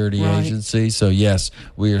Homeland Security Agency. So yes,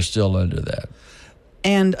 we are still under that.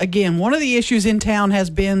 And again, one of the issues in town has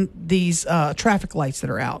been these traffic lights that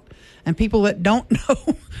are out. And people that don't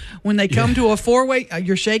know, when they come to a four-way,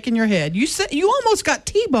 you're shaking your head. You said you almost got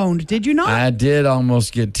T-boned, did you not? I did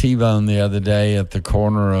almost get T-boned the other day at the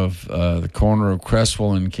corner of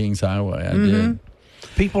Crestwell and Kings Highway. I did.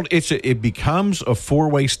 People, it becomes a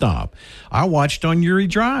four-way stop. I watched on Uri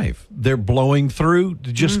Drive. They're blowing through.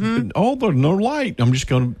 Just there's no light. I'm just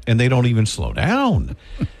going, and they don't even slow down.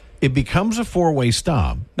 It becomes a four-way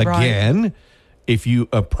stop again. Right. If you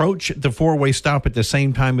approach the four-way stop at the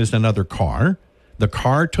same time as another car, the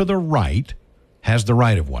car to the right has the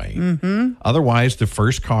right of way. Mm-hmm. Otherwise, the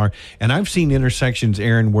first car, and I've seen intersections,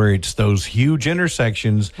 Aaron, where it's those huge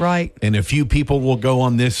intersections, right? And a few people will go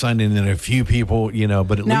on this side, and then a few people,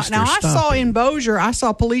 but at least they're stopping. I saw in Bossier, I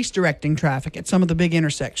saw police directing traffic at some of the big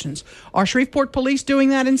intersections. Are Shreveport police doing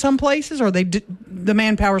that in some places, or the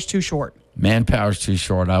manpower's too short? Manpower's too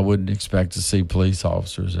short. I wouldn't expect to see police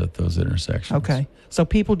officers at those intersections. Okay. So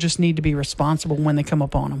people just need to be responsible when they come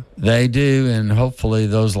up on them. They do, and hopefully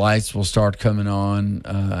those lights will start coming on.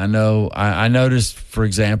 I noticed, for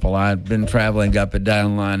example, I've been traveling up and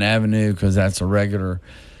down Line Avenue because that's a regular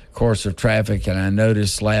course of traffic, and I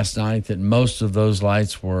noticed last night that most of those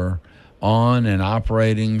lights were on and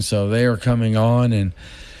operating, so they are coming on, and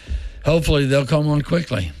hopefully they'll come on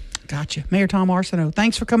quickly. Gotcha. Mayor Tom Arsenault,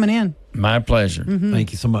 thanks for coming in. My pleasure. Mm-hmm.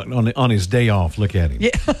 Thank you so much. On his day off, look at him.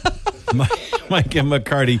 Yeah. Mike and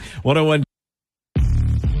McCarty, 101.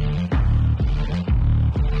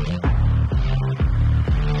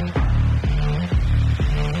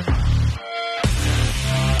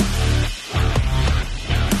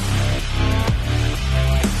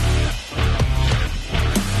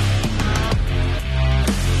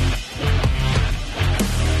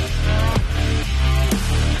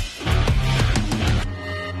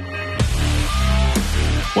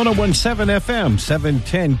 FM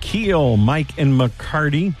 710 KEEL, Mike and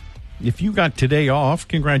McCarty. If you got today off,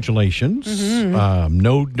 congratulations. Mm-hmm.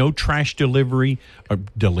 No trash delivery. We're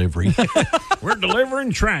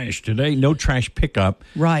delivering trash today. No trash pickup.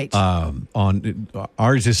 Right. On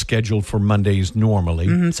ours is scheduled for Mondays normally.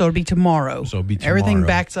 Mm-hmm, so it'll be tomorrow. Everything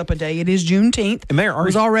backs up a day. It is Juneteenth. And it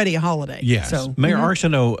was already a holiday. Yes. So, Mayor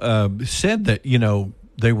Arsenault said that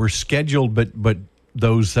they were scheduled, but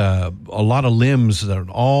those a lot of limbs that are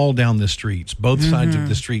all down the streets, both sides of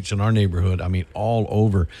the streets in our neighborhood. I mean, all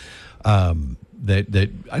over. That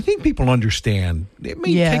I think people understand. It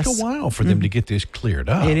may take a while for them to get this cleared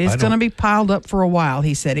up. It is going to be piled up for a while.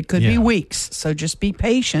 He said it could be weeks. So just be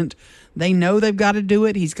patient. They know they've got to do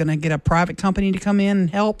it. He's going to get a private company to come in and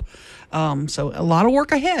help. So a lot of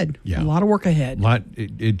work ahead. Yeah. A lot of work ahead.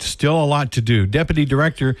 It's still a lot to do. Deputy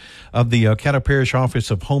Director of the Caddo Parish Office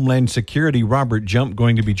of Homeland Security, Robert Jump,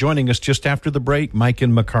 going to be joining us just after the break. Mike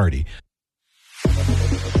and McCarty.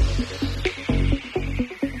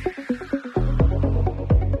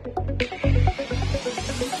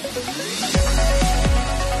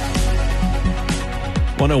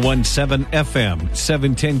 .101.7 FM,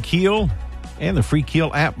 710 KEEL, and the free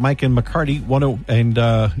KEEL app. Mike and McCarty.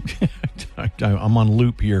 I'm on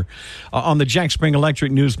loop here. On the Jack Spring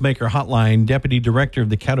Electric Newsmaker Hotline, Deputy Director of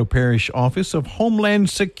the Caddo Parish Office of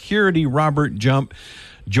Homeland Security, Robert Jump,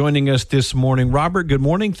 joining us this morning. Robert, good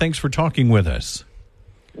morning. Thanks for talking with us.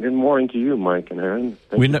 Good morning to you, Mike and Aaron.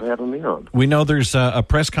 Thanks for having me on. We know there's a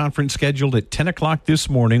press conference scheduled at 10 o'clock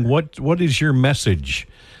this morning. What is your message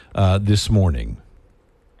this morning?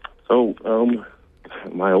 So,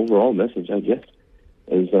 my overall message, I guess,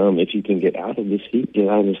 is if you can get out of the seat, get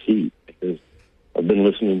out of the seat. Because I've been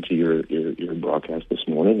listening to your broadcast this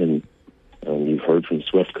morning, and you've heard from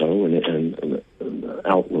SWEPCO, and the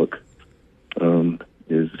outlook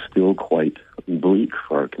is still quite bleak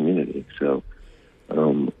for our community. So,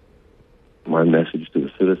 my message to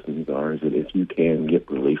the citizens is that if you can get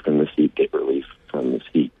relief from the seat, get relief from the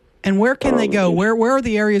seat. And where can they go? Where are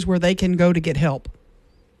the areas where they can go to get help?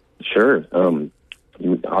 Sure.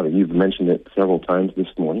 You've mentioned it several times this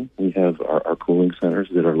morning. We have our cooling centers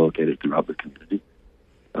that are located throughout the community.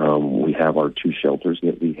 We have our 2 shelters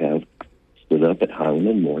that we have stood up at Highland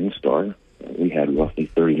and Morning Star. We had roughly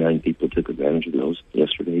 39 people took advantage of those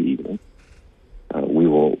yesterday evening. We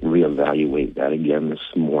will reevaluate that again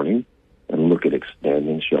this morning and look at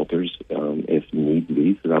expanding shelters if need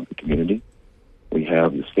be throughout the community. We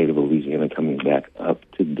have the state of Louisiana coming back up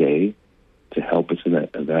today to help us in that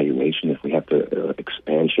evaluation if we have to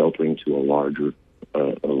expand sheltering to a larger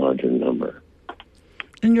number.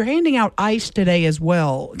 And you're handing out ice today as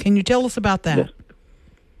well. Can you tell us about that? Yes.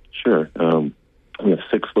 Sure. We have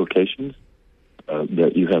 6 locations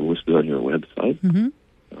that you have listed on your website. Mm-hmm.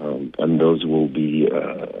 And those will be,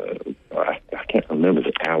 I can't remember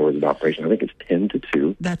the hours of operation. I think it's 10 to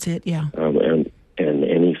 2. That's it, yeah. And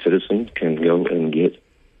any citizen can go and get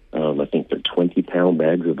I think they're 20-pound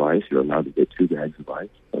bags of ice. You're allowed to get 2 bags of ice,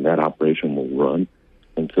 and that operation will run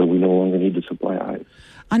until we no longer need to supply ice.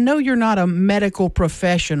 I know you're not a medical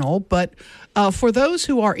professional, but for those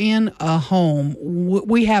who are in a home,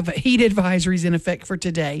 we have heat advisories in effect for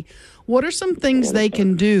today. What are some things they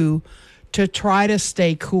can do to try to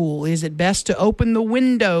stay cool? Is it best to open the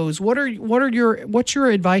windows? What's your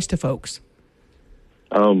advice to folks?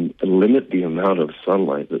 Limit the amount of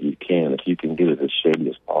sunlight that you can. If you can get it as shady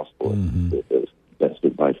as possible, that's the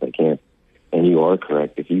advice I can. And you are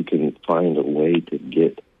correct. If you can find a way to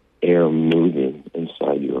get air moving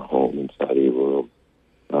inside your home, inside your room,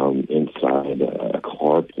 inside a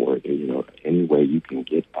carport, any way you can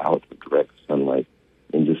get out of direct sunlight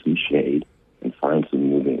into some shade and find some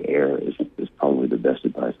moving air is probably the best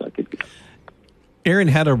advice I could give. Aaron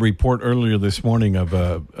had a report earlier this morning of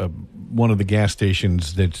one of the gas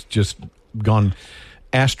stations that's just gone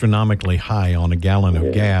astronomically high on a gallon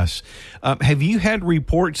of gas. Have you had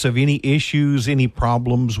reports of any issues, any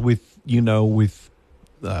problems with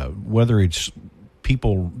whether it's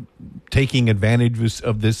people taking advantage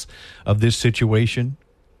of this situation?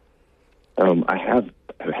 I have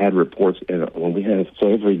had reports, and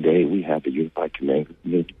every day we have a unified command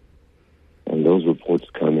committee, and those reports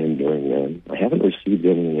come in during them. I haven't received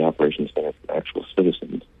any in the operations center from actual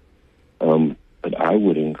citizens, but I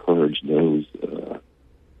would encourage those,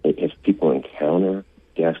 if people encounter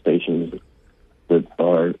gas stations that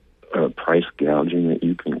are price gouging, that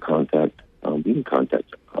you can contact us, you can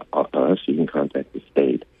contact the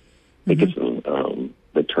state. I think it's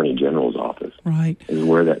the Attorney General's office, right, is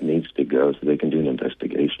where that needs to go so they can do an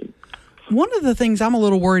investigation. One of the things I'm a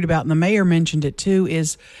little worried about, and the mayor mentioned it too,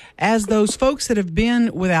 is as those folks that have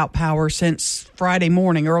been without power since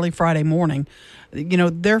early Friday morning,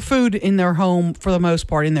 their food in their home, for the most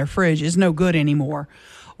part, in their fridge, is no good anymore.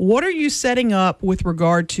 What are you setting up with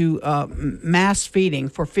regard to mass feeding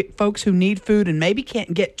for folks who need food and maybe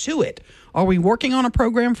can't get to it? Are we working on a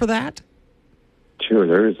program for that? Sure.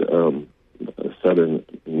 There's a Southern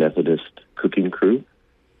Methodist cooking crew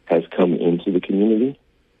has come into the community.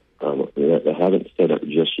 They haven't set up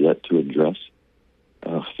just yet to address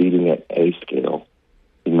feeding at a scale.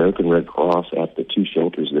 The American Red Cross at the 2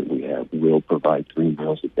 shelters that we have will provide 3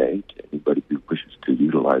 meals a day to anybody who wishes to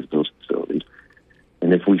utilize those facilities.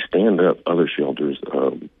 And if we stand up other shelters,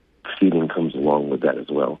 feeding comes along with that as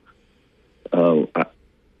well.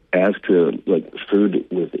 As to food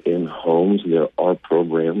within homes, there are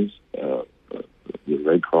programs the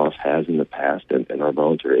Red Cross has in the past, and our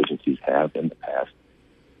volunteer agencies have in the past,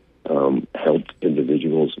 helped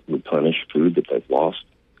individuals replenish food that they've lost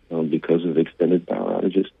because of extended power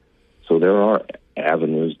outages. So there are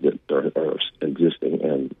avenues that are existing,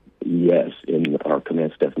 and yes, in our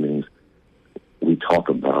command staff meetings, we talk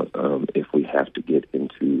about if we have to get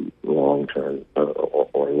into long-term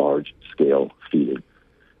or large-scale feeding.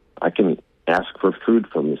 I can ask for food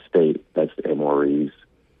from the state. That's the MREs.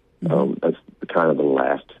 That's kind of the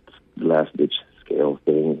last-ditch scale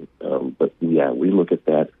thing. But, yeah, we look at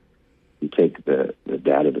that. We take the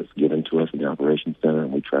data that's given to us in the operations center,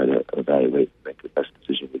 and we try to evaluate and make the best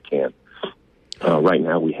decision we can. Right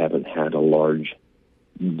now, we haven't had a large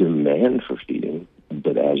demand for feeding,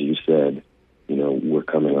 but as you said, we're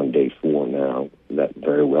coming on day 4 now. That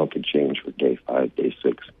very well could change for day 5, day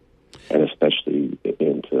 6, and especially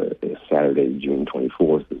into Saturday, June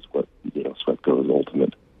 24th, is what SWEPCO's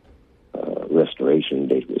ultimate restoration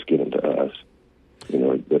date was given to us.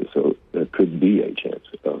 So there could be a chance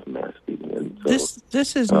of mass feeding. And so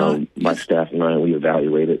this is not my staff and I. We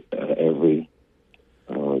evaluate it every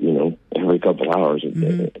couple hours.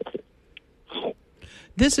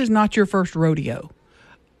 This is not your first rodeo.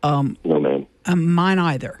 No, ma'am. Mine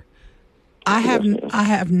either. I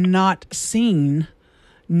have not seen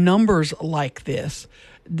numbers like this.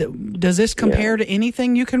 Does this compare to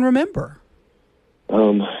anything you can remember?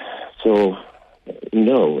 So,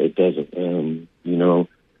 no, it doesn't.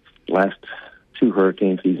 Last 2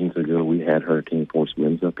 hurricane seasons ago, we had hurricane force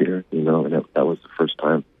winds up here, and that was the first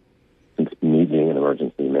time since me being an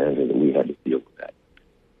emergency manager that we had to deal with that.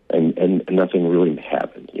 And nothing really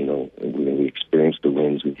happened, we experienced the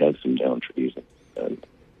winds, we had some down trees, and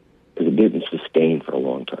it didn't sustain for a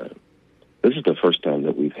long time. This is the first time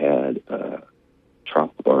that we've had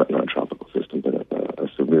not tropical system, but a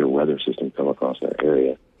severe weather system come across our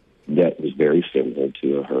area that was very similar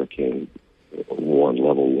to a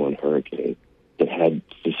level 1 hurricane that had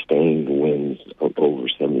sustained winds of over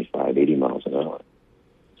 75, 80 miles an hour.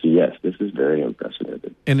 So yes, this is very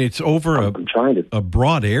unprecedented. And it's over a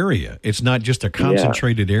broad area. It's not just a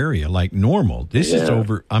concentrated area like normal. This is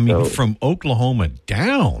over, from Oklahoma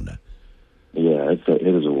down. Yeah, it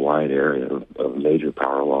is a wide area of major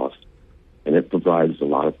power loss, and it provides a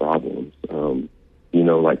lot of problems.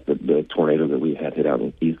 Like the tornado that we had hit out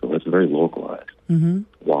in KEEL, it's very localized.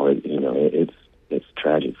 While it's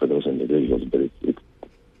tragic for those individuals, but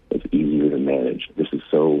it's easier to manage. This is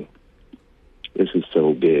so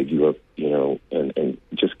big, and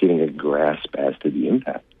just getting a grasp as to the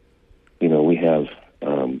impact. We have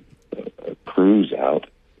crews out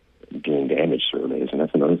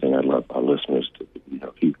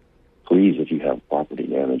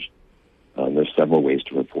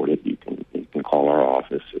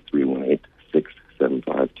office at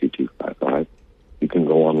 318-675-2255. You can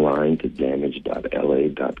go online to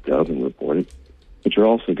damage.la.gov and report it. But you're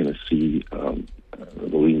also going to see the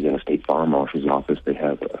Louisiana State Fire Marshal's office. They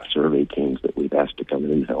have survey teams that we've asked to come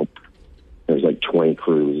in and help. There's like 20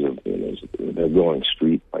 crews. They're going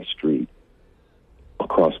street by street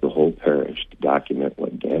across the whole parish to document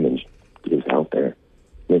what damage is out there.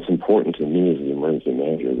 And it's important to me as the emergency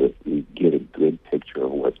manager that we get a good picture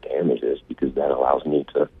of what damage is, because that allows me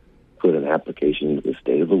to put an application into the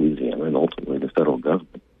state of Louisiana and ultimately the federal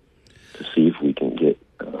government to see if we can get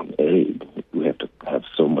aid. We have to have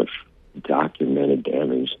so much documented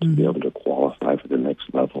damage to be able to qualify for the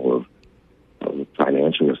next level of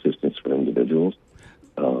financial assistance for individuals,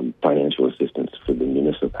 financial assistance for the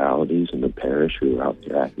municipalities and the parish who are out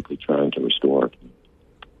there actively trying to restore.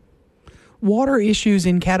 Water issues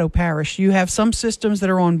in Caddo Parish. You have some systems that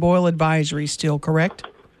are on boil advisory still, correct?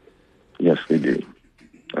 Yes, we do.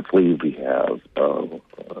 I believe we have,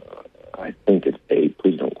 I think it's 8.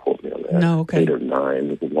 Please don't quote me on that. No, okay. 8 or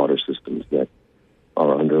 9 water systems that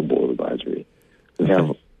are under a boil advisory. We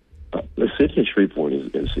have the city of Shreveport is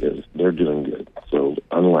they're doing good. So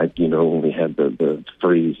unlike, when we had the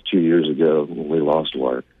freeze 2 years ago when we lost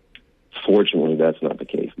water, fortunately that's not the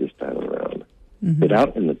case this time around. But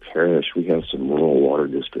out in the parish, we have some rural water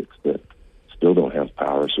districts that still don't have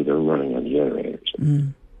power, so they're running on generators.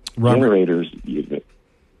 Generators,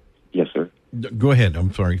 yes, sir? Go ahead.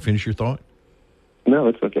 I'm sorry. Finish your thought. No,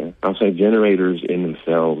 it's okay. I'll say generators in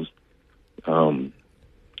themselves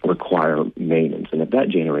require maintenance, and if that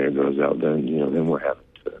generator goes out, then then we're having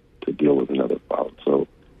to deal with another problem. So,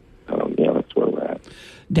 that's where we're at.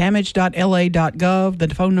 Damage.la.gov.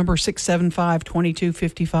 The phone number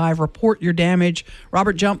 675-2255. Report your damage.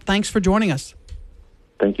 Robert Jump, thanks for joining us.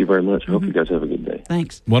 Thank you very much. I hope you guys have a good day.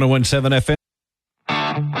 Thanks. 101.7 FM.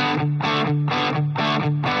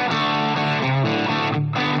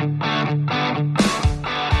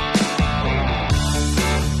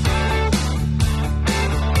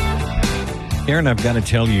 Aaron, I've got to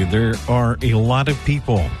tell you, there are a lot of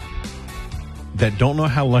people that don't know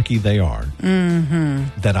how lucky they are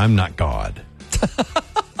that I'm not God.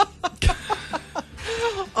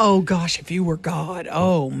 Oh, gosh, if you were God.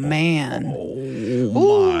 Oh, man.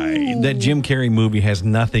 Oh, my. That Jim Carrey movie has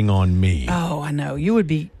nothing on me. Oh, I know. You would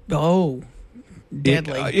be, deadly.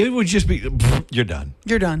 It would just be, you're done.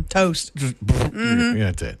 You're done. Toast. Yeah,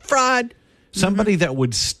 that's it. Fried. Somebody that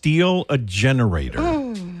would steal a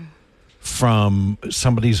generator from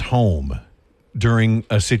somebody's home during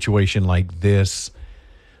a situation like this,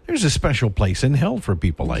 there's a special place in hell for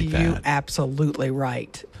people like that. You're absolutely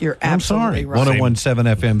right. You're I'm sorry. absolutely right.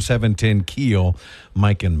 101.7 FM, 710 KEEL,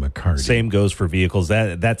 Mike and McCarty. Same goes for vehicles.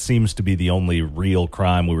 That seems to be the only real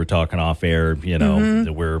crime. We were talking off air,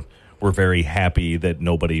 that we're very happy that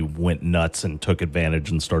nobody went nuts and took advantage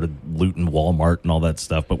and started looting Walmart and all that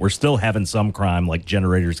stuff. But we're still having some crime, like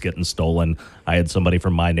generators getting stolen. I had somebody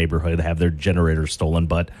from my neighborhood have their generator stolen,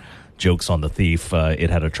 but jokes on the thief, it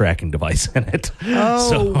had a tracking device in it.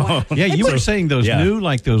 Oh, yeah, you were saying those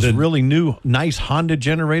really new, nice Honda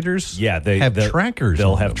generators. Yeah, they have trackers.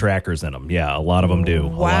 They'll have trackers in them. Yeah, a lot of them do. Wow.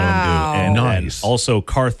 A lot of them do. And, nice. And also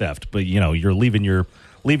car theft. But you're leaving your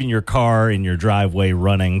car in your driveway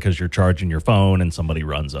running because you're charging your phone, and somebody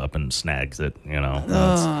runs up and snags it.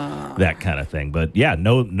 That kind of thing. But yeah,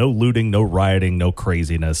 no looting, no rioting, no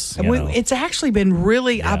craziness. It's actually been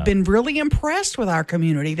really. I've been really impressed with our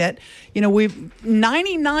community. That we've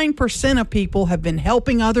 99% of people have been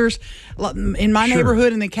helping others. In my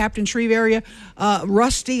neighborhood, in the Captain Shreve area,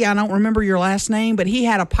 Rusty, I don't remember your last name, but he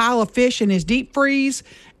had a pile of fish in his deep freeze,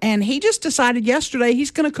 and he just decided yesterday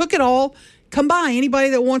he's going to cook it all. Come by. Anybody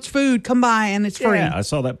that wants food, come by, and it's free. Yeah, I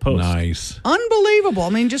saw that post. Nice. Unbelievable. I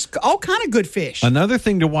mean, just all kind of good fish. Another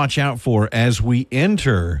thing to watch out for as we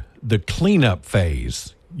enter the cleanup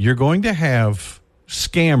phase, you're going to have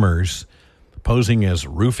scammers posing as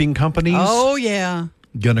roofing companies. Oh, yeah.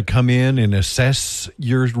 Going to come in and assess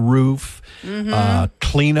your roof,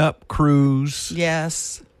 cleanup crews.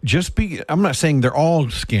 Yes. I'm not saying they're all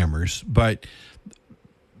scammers, but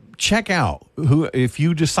check out who, if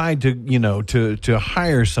you decide to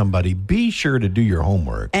hire somebody, be sure to do your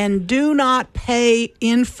homework. And do not pay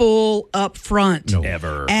in full up front. No.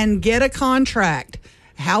 Ever. And get a contract.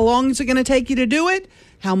 How long is it going to take you to do it?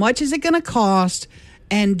 How much is it going to cost?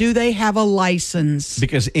 And do they have a license?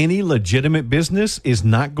 Because any legitimate business is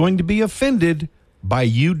not going to be offended by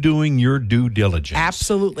you doing your due diligence.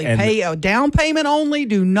 Absolutely. And pay a down payment only.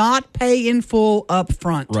 Do not pay in full up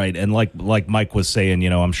front. Right. And like Mike was saying,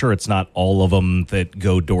 I'm sure it's not all of them that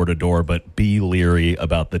go door to door, but be leery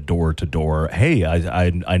about the door to door. Hey,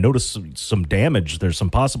 I noticed some damage. There's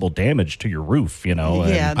some possible damage to your roof,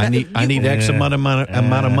 Yeah. I need X amount of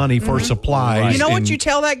money for supplies. Right. You know what you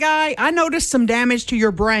tell that guy? I noticed some damage to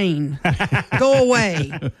your brain. Go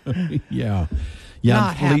away. Yeah.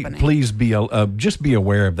 Not happening. Please be just be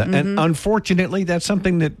aware of that. And unfortunately, that's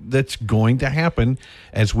something that's going to happen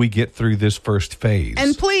as we get through this first phase.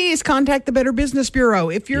 And please contact the Better Business Bureau.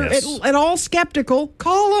 If you're at all skeptical,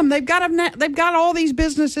 call them. They've got all these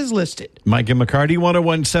businesses listed. Mike and McCarty,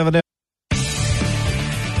 101.7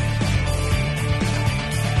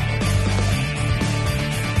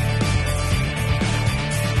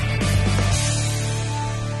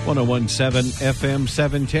 FM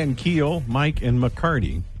 710 KEEL, Mike and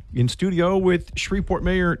McCarty. In studio with Shreveport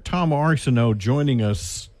Mayor Tom Arsenault joining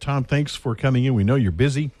us. Tom, thanks for coming in. We know you're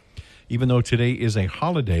busy. Even though today is a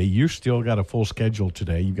holiday, you still got a full schedule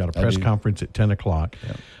today. You've got a press conference at 10 o'clock.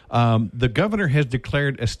 Yep. The governor has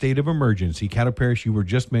declared a state of emergency. Caddo Parish, you were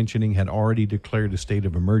just mentioning, had already declared a state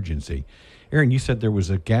of emergency. Aaron, you said there was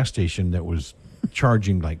a gas station that was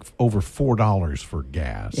charging like over $4 for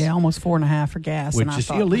gas. Yeah, almost $4.50 for gas, which is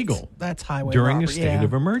illegal. That's highway during robbery. a state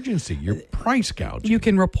of emergency. You're price gouging. You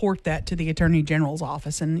can report that to the Attorney General's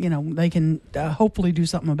office, and they can hopefully do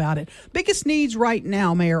something about it. Biggest needs right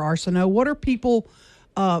now, Mayor Arsenault. What are people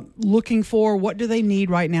looking for? What do they need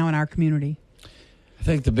right now in our community? I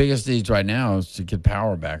think the biggest needs right now is to get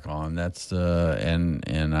power back on. That's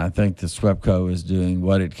and I think the SWEPCO is doing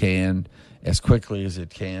what it can as quickly as it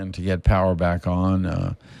can to get power back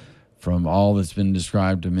on. From all that's been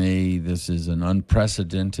described to me, this is an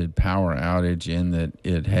unprecedented power outage in that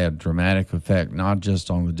it had dramatic effect not just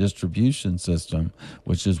on the distribution system,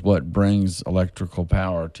 which is what brings electrical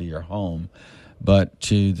power to your home, but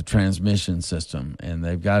to the transmission system. And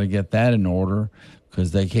they've got to get that in order because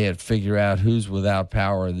they can't figure out who's without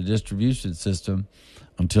power in the distribution system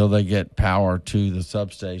until they get power to the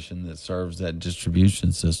substation that serves that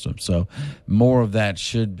distribution system. So more of that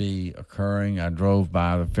should be occurring. I drove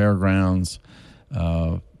by the fairgrounds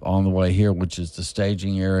on the way here, which is the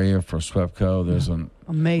staging area for SWEPCO. There's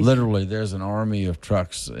there's an army of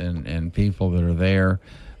trucks and people that are there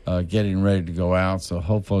getting ready to go out. So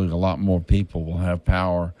hopefully a lot more people will have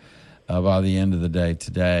power by the end of the day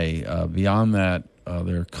today. Beyond that,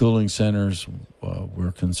 there are cooling centers.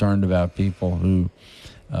 We're concerned about people who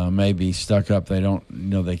may be stuck up. They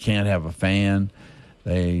they can't have a fan.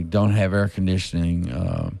 They don't have air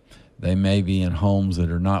conditioning. They may be in homes that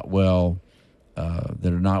are not well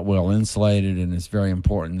insulated, and it's very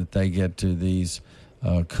important that they get to these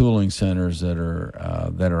cooling centers that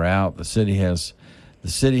are out. The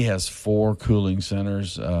city has 4 cooling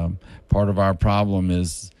centers. Part of our problem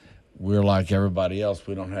is we're like everybody else.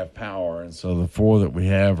 We don't have power, and so the 4 that we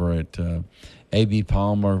have are at A.B.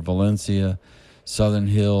 Palmer, Valencia, Southern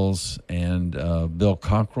Hills, and Bill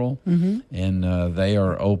Cockrell, and they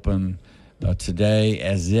are open today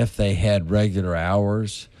as if they had regular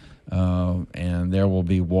hours, and there will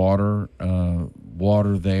be water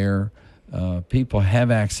there. People have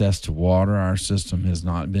access to water. Our system has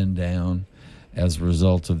not been down as a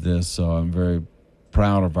result of this, so I'm very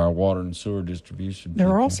proud of our water and sewer distribution. There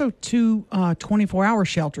are also 2 24-hour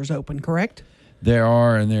shelters open, correct? There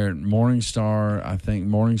are, and they're at Morningstar, I think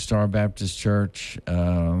Morningstar Baptist Church.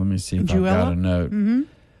 Let me see if I've got a note.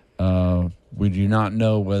 We do not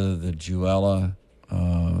know whether the Juella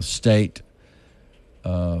State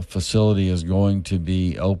facility is going to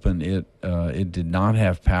be open. It did not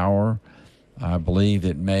have power. I believe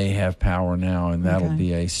it may have power now, and that'll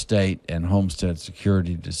be a state and homestead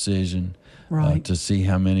security decision to see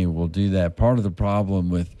how many will do that. Part of the problem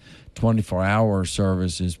with 24-hour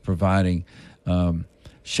service is providing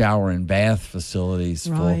shower and bath facilities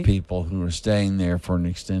for people who are staying there for an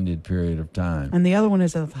extended period of time. And the other one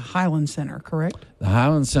is at the Highland Center, correct? The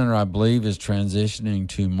Highland Center, I believe, is transitioning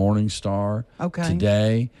to Morningstar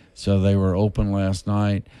today. So they were open last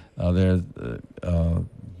night.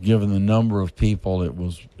 Given the number of people, it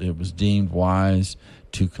was deemed wise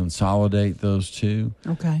to consolidate those 2.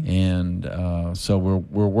 Okay. And so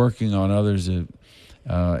we're working on others.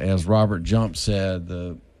 As Robert Jump said,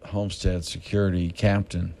 the Homestead Security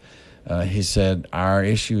Captain, he said, our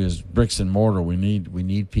issue is bricks and mortar. We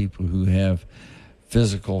need people who have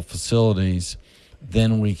physical facilities.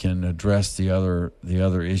 Then we can address the other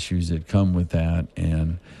issues that come with that.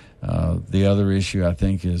 And the other issue, I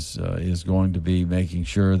think, is going to be making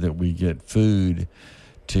sure that we get food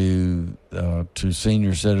to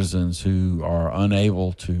senior citizens who are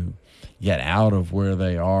unable to get out of where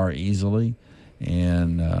they are easily,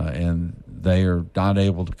 and they are not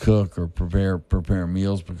able to cook or prepare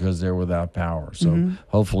meals because they're without power. So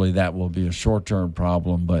hopefully that will be a short-term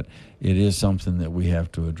problem, but it is something that we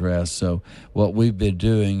have to address. So what we've been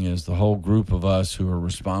doing is the whole group of us who are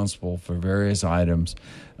responsible for various items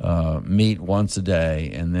meet once a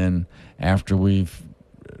day, and then after we've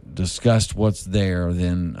discussed what's there,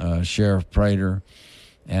 then Sheriff Prater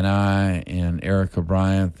and I and Erica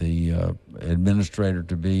Bryant, the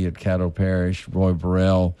administrator-to-be at Caddo Parish, Roy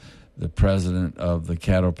Burrell, the president of the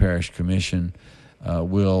Caddo Parish Commission,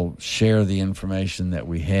 will share the information that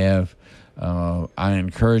we have. I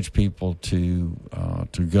encourage people to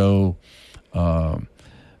go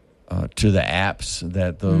to the apps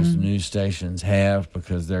that those news stations have,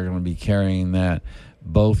 because they're going to be carrying that.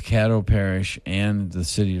 Both Caddo Parish and the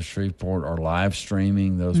city of Shreveport are live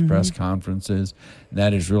streaming those press conferences.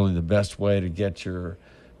 That is really the best way to get your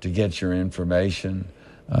information.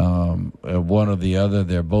 One or the other,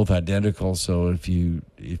 they're both identical. So if you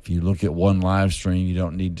look at one live stream, you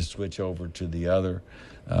don't need to switch over to the other.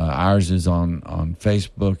 Ours is on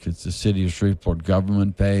Facebook. It's the City of Shreveport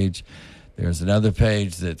government page. There's another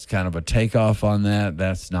page that's kind of a takeoff on that.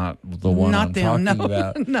 That's not the one I'm talking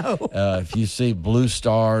about. No. If you see blue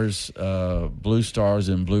stars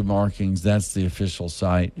and blue markings, that's the official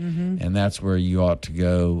site, and that's where you ought to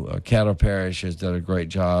go. Caddo Parish has done a great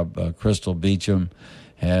job. Crystal Beecham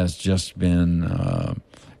has just been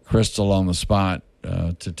Crystal on the spot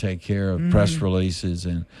to take care of press releases.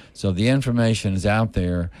 And so the information is out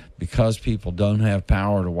there. Because people don't have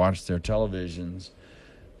power to watch their televisions,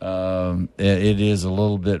 it is a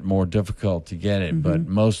little bit more difficult to get it, but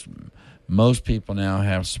most people now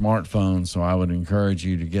have smartphones, so I would encourage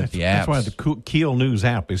you to get the apps. That's why the KEEL News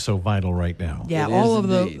app is so vital right now. Yeah,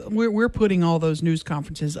 we're putting all those news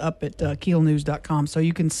conferences up at keelnews.com, so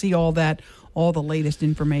you can see all that, all the latest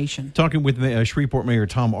information. Talking with Shreveport Mayor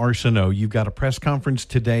Tom Arsenault, you've got a press conference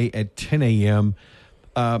today at 10 a.m.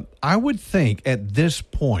 I would think at this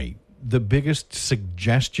point, the biggest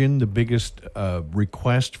suggestion, the biggest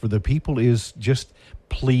request for the people is just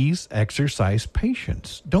please exercise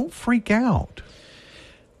patience. Don't freak out.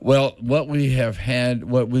 Well, what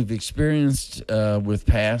we've experienced with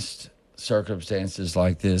past circumstances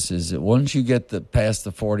like this is that once you get past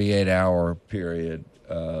the 48-hour period,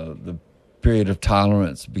 the period of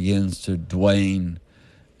tolerance begins to wane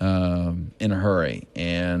in a hurry.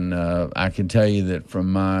 And I can tell you that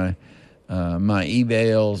from my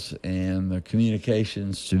emails and the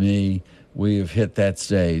communications to me, we have hit that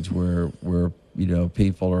stage where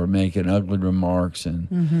people are making ugly remarks,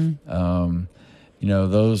 and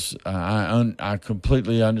those I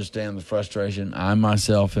completely understand the frustration. I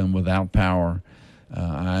myself am without power.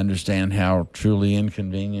 I understand how truly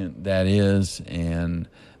inconvenient that is, and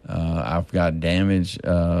I've got damage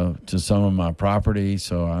to some of my property,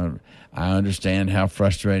 so I understand how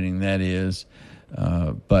frustrating that is.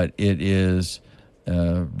 But it is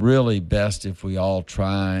really best if we all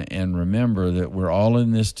try and remember that we're all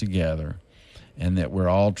in this together, and that we're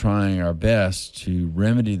all trying our best to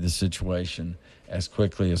remedy the situation as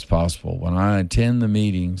quickly as possible. When I attend the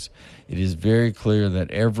meetings, it is very clear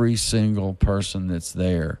that every single person that's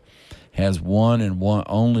there has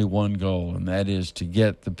only one goal, and that is to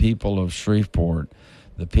get the people of Shreveport,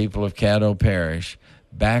 the people of Caddo Parish,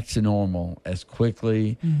 back to normal as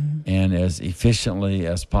quickly and as efficiently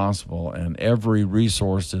as possible. And every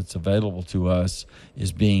resource that's available to us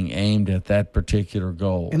is being aimed at that particular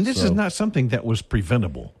goal. And this is not something that was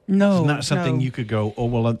preventable. No. It's not something you could go,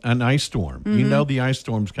 an ice storm. You know the ice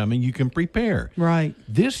storm's coming. You can prepare. Right.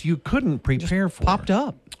 This you couldn't prepare for. Popped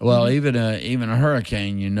up. Well, even a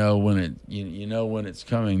hurricane, when it's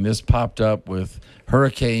coming. This popped up with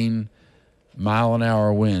hurricane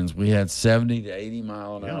mile-an-hour winds. We had 70 to 80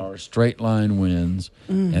 mile-an-hour straight-line winds,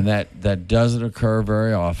 and that doesn't occur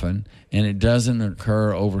very often, and it doesn't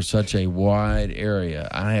occur over such a wide area.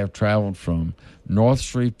 I have traveled from North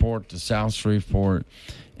Shreveport to South Shreveport,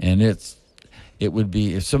 and it would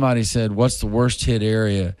be, if somebody said, what's the worst hit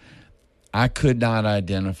area, I could not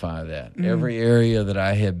identify that. Every area that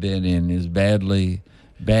I have been in is badly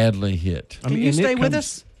hit. Can you stay with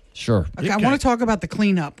us? Sure. Okay, I want to talk about the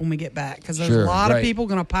cleanup when we get back, because there's a lot of people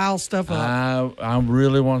going to pile stuff up. I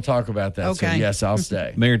really want to talk about that. Okay. So yes, I'll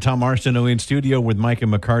stay. Mayor Tom Arsenault in studio with Mike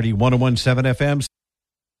and McCarty, 101.7 FM.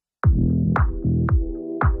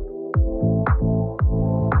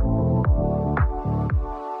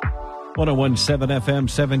 FM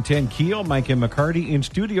 710 KEEL. Mike and McCarty in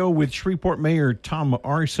studio with Shreveport Mayor Tom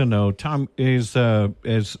Arsenault. Tom is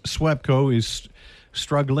as SWEPCO is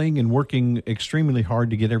struggling and working extremely hard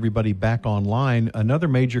to get everybody back online. Another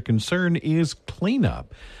major concern is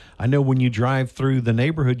cleanup. I know when you drive through the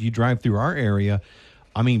neighborhood, you drive through our area,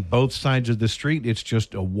 I mean, both sides of the street, it's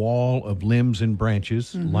just a wall of limbs and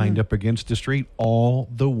branches lined up against the street all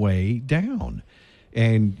the way down.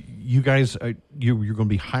 And you guys, you're going to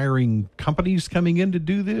be hiring companies coming in to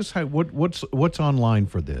do this? What's online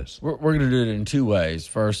for this? We're going to do it in two ways.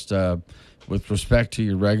 First, with respect to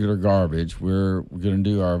your regular garbage, we're going to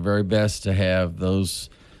do our very best to have those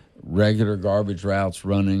regular garbage routes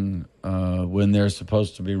running when they're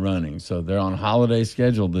supposed to be running. So they're on holiday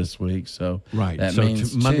schedule this week. So right. that so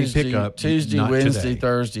means Monday Tuesday, pickup, Tuesday, not Wednesday, today.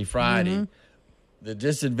 Thursday, Friday. The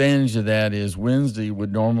disadvantage of that is Wednesday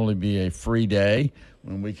would normally be a free day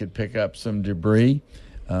when we could pick up some debris,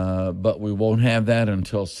 but we won't have that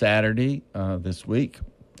until Saturday this week.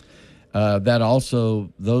 That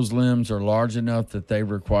also, those limbs are large enough that they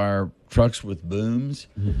require trucks with booms,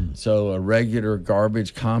 so a regular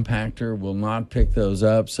garbage compactor will not pick those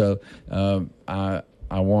up. So I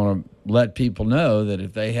want to let people know that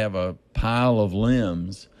if they have a pile of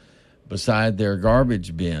limbs beside their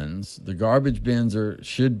garbage bins, the garbage bins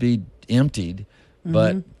should be emptied,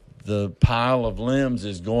 but the pile of limbs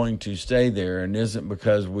is going to stay there, and isn't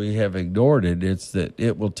because we have ignored it. It's that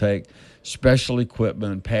it will take special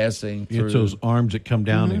equipment passing through. It's those arms that come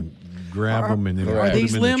down and grab them and then put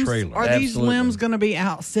them in the trailer. Are these limbs going to be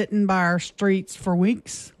out sitting by our streets for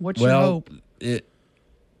weeks? What's your hope?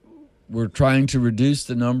 We're trying to reduce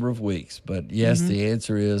the number of weeks, but yes, the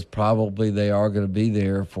answer is probably they are going to be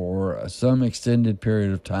there for some extended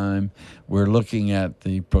period of time. We're looking at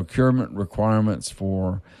the procurement requirements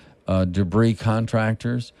for debris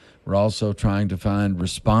contractors. We're also trying to find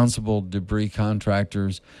responsible debris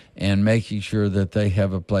contractors and making sure that they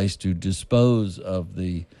have a place to dispose of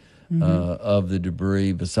the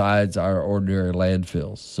debris besides our ordinary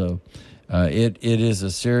landfills. So it is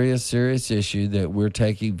a serious issue that we're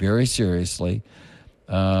taking very seriously,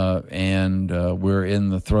 and we're in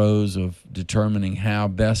the throes of determining how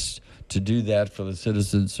best to do that for the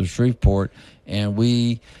citizens of Shreveport. And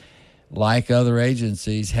we, like other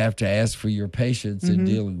agencies, have to ask for your patience in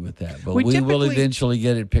dealing with that. But we will eventually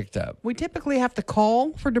get it picked up. We typically have to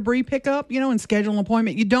call for debris pickup, and schedule an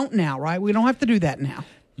appointment. You don't now, right? We don't have to do that now.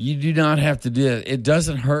 You do not have to do it. It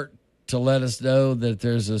doesn't hurt to let us know that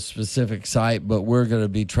there's a specific site, but we're going to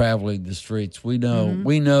be traveling the streets. We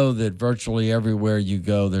know that virtually everywhere you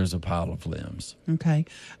go, there's a pile of limbs. Okay.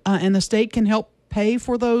 And the state can help pay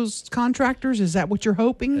for those contractors? Is that what you're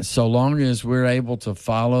hoping? So long as we're able to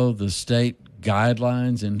follow the state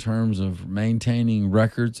guidelines in terms of maintaining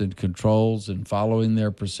records and controls and following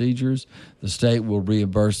their procedures, the state will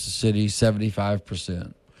reimburse the city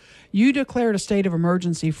 75%. You declared a state of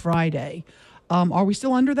emergency Friday. Are we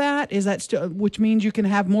still under that? Is that still, which means you can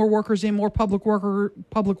have more workers in, more public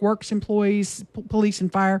works employees, police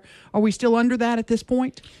and fire? Are we still under that at this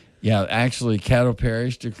point? Yeah, actually, Caddo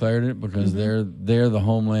Parish declared it because they're the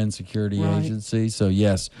Homeland Security Agency. So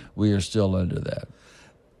yes, we are still under that.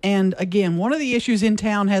 And again, one of the issues in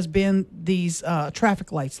town has been these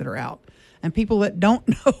traffic lights that are out, and people that don't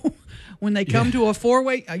know. When they come to a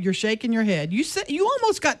four-way, you're shaking your head. You said you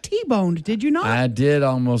almost got T-boned, did you not? I did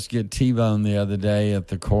almost get T-boned the other day at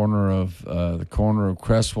the corner of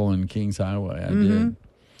Creswell and Kings Highway. I did.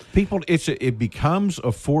 People, it becomes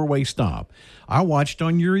a four-way stop. I watched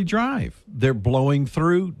on Uri Drive. They're blowing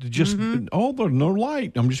through. Just there's no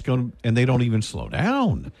light. I'm just going to, and they don't even slow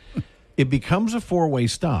down. It becomes a four-way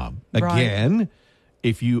stop again.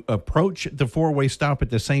 If you approach the four-way stop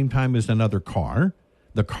at the same time as another car.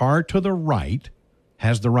 The car to the right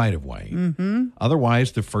has the right-of-way.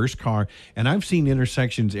 Otherwise, the first car... And I've seen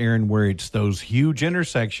intersections, Aaron, where it's those huge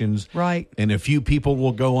intersections. Right. And a few people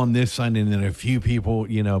will go on this side, and then a few people,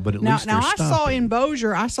 but at least they're stopping. Now, I saw in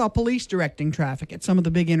Bossier, I saw police directing traffic at some of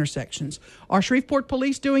the big intersections. Are Shreveport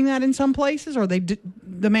police doing that in some places, or the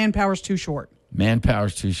manpower's too short?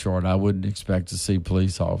 Manpower's too short. I wouldn't expect to see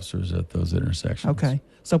police officers at those intersections. Okay.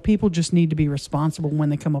 So people just need to be responsible when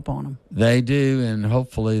they come up on them. They do, and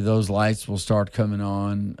hopefully those lights will start coming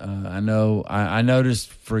on. I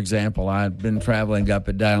noticed, for example, I've been traveling up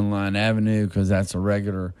and down Line Avenue because that's a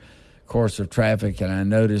regular course of traffic, and I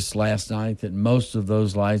noticed last night that most of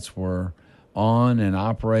those lights were on and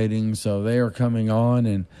operating, so they are coming on,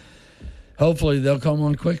 and hopefully they'll come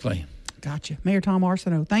on quickly. Gotcha. Mayor Tom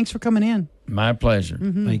Arsenault, thanks for coming in. My pleasure.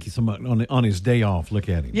 Thank you so much. On his day off, look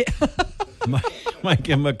at him. Yeah. Mike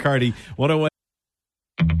and McCarty, 101.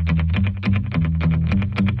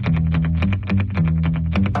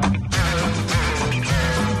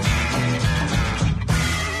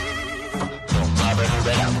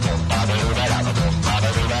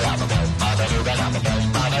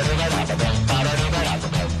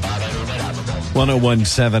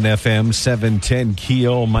 1017 FM, 710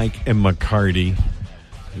 KEEL, Mike and McCarty.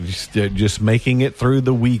 Just making it through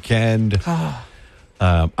the weekend.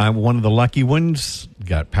 I'm one of the lucky ones.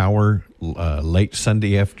 Got power late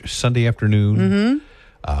Sunday afternoon.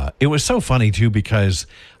 It was so funny, too, because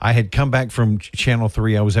I had come back from Channel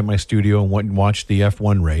 3. I was at my studio and went and watched the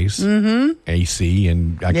F1 race, AC,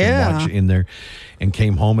 and I could watch in there, and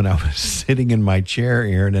came home, and I was sitting in my chair,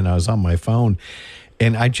 Aaron, and I was on my phone.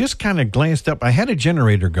 And I just kind of glanced up. I had a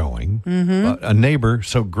generator going. A neighbor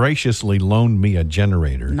so graciously loaned me a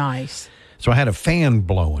generator. Nice. So I had a fan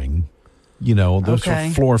blowing, those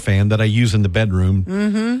floor fan that I use in the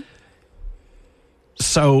bedroom.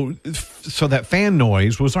 So that fan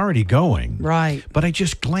noise was already going. Right. But I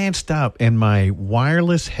just glanced up, and my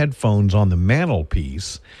wireless headphones on the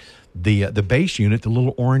mantelpiece, the bass unit, the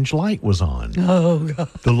little orange light was on. Oh, God.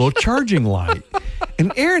 The little charging light.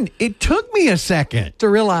 And Aaron, it took me a second to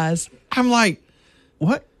realize. I'm like,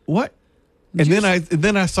 what? And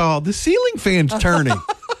then I saw the ceiling fans turning.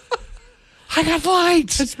 I got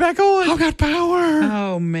lights. It's back on. I got power.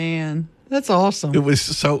 Oh, man. That's awesome. It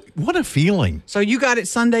was what a feeling. So you got it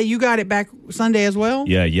Sunday. You got it back Sunday as well?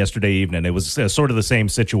 Yeah, yesterday evening. It was sort of the same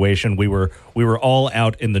situation. We were all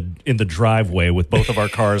out in the driveway with both of our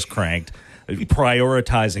cars cranked,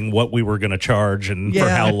 prioritizing what we were going to charge and for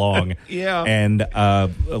how long. Yeah. And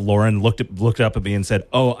Lauren looked up at me and said,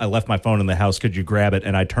 "Oh, I left my phone in the house. Could you grab it?"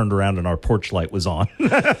 And I turned around and our porch light was on.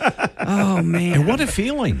 Oh, man. And what a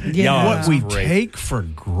feeling. Yeah. What we take for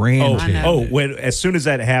granted. As soon as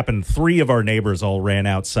that happened, 3 of our neighbors all ran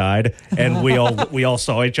outside, and we all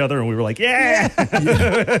saw each other, and we were like, yeah.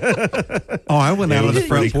 I went out on the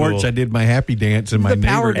front porch. Cool. I did my happy dance, and my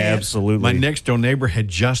neighbor, absolutely, my next door neighbor had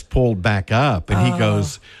just pulled back up, and he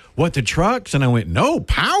goes, "What, the trucks?" And I went, "No,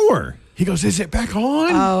 power." He goes, "Is it back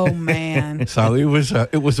on?" Oh, man. So it was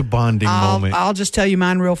a bonding moment. I'll just tell you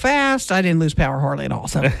mine real fast. I didn't lose power hardly at all.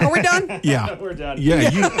 So are we done? Yeah. We're done.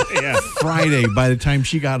 Yeah. Friday, by the time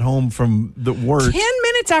she got home from the work. 10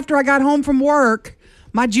 minutes after I got home from work,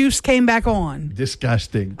 my juice came back on.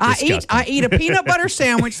 Disgusting. I eat a peanut butter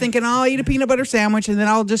sandwich thinking I'll eat a peanut butter sandwich and then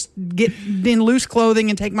I'll just get in loose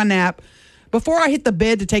clothing and take my nap. Before I hit the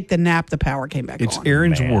bed to take the nap, the power came back on. It's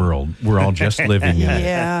Aaron's world. We're all just living in it.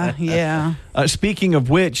 Yeah. Speaking of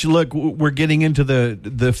which, look, we're getting into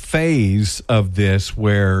the phase of this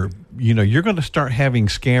where, you're going to start having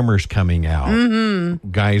scammers coming out.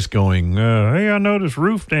 Guys going, hey, I noticed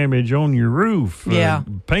roof damage on your roof. Yeah.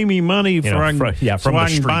 Pay me money so I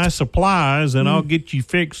can buy supplies and I'll get you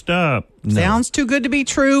fixed up. No. Sounds too good to be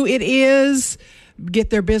true. It is.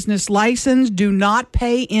 Get their business license. Do not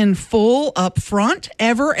pay in full up front,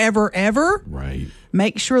 ever, ever, ever. Right.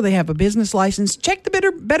 Make sure they have a business license. Check the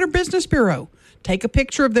Better Business Bureau. Take a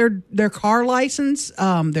picture of their car license,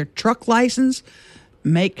 their truck license.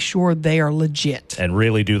 Make sure they are legit. And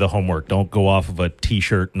really do the homework. Don't go off of a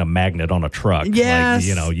T-shirt and a magnet on a truck. Yes.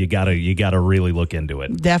 You gotta really look into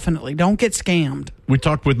it. Definitely. Don't get scammed. We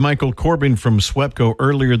talked with Michael Corbin from SWEPCO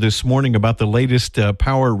earlier this morning about the latest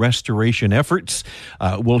power restoration efforts.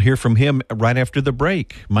 We'll hear from him right after the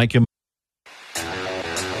break. Mike and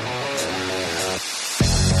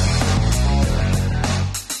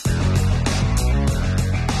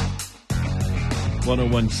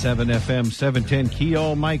 1017 FM, 710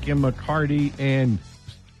 KEEL, Mike and McCarty, and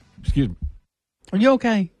excuse me. Are you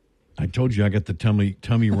okay? I told you I got the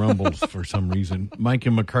tummy rumbles for some reason. Mike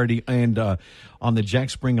and McCarty, and on the Jack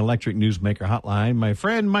Spring Electric Newsmaker Hotline, my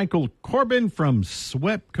friend Michael Corbin from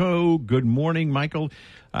SWEPCO. Good morning, Michael.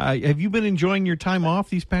 Have you been enjoying your time off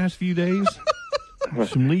these past few days?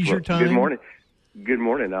 Some leisure time? Good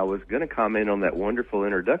morning. I was going to comment on that wonderful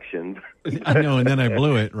introduction. I know, and then I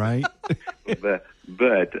blew it, right? but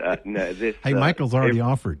no, this. Hey, Michael's already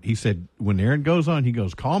offered. He said when Aaron goes on, he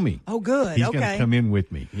goes, "Call me." Oh, good. He's going to come in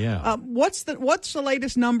with me. Yeah. What's the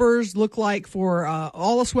latest numbers look like for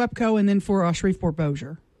all of SWEPCO and then for Shreveport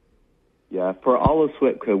Bossier? Yeah, for all of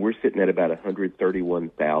SWEPCO, we're sitting at about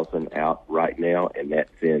 131,000 out right now, and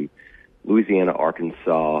that's in Louisiana,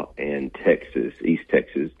 Arkansas, and Texas, East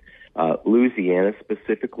Texas. Louisiana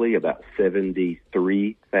specifically, about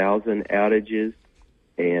 73,000 outages.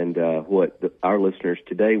 And what our listeners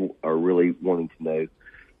today are really wanting to know,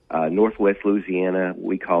 Northwest Louisiana,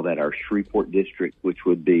 we call that our Shreveport district, which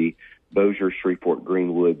would be Bossier, Shreveport,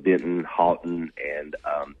 Greenwood, Benton, Houghton, and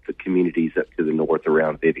the communities up to the north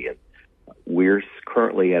around Vivian. We're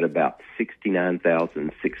currently at about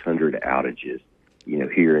 69,600 outages,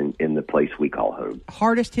 here in the place we call home.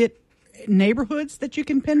 Hardest hit neighborhoods that you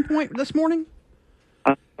can pinpoint this morning?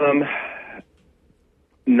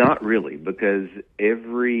 Not really, because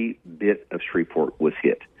every bit of Shreveport was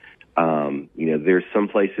hit. there's some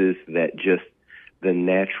places that just the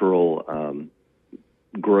natural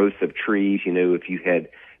growth of trees, if you had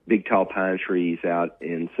big tall pine trees out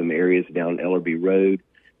in some areas down Ellerby Road,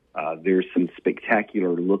 there's some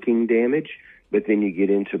spectacular looking damage. But then you get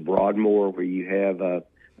into Broadmoor where you have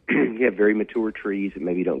very mature trees that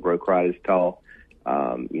maybe don't grow quite as tall.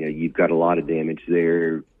 You've got a lot of damage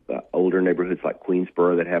there. Older neighborhoods like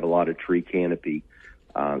Queensboro that have a lot of tree canopy.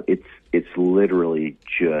 It's literally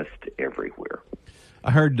just everywhere.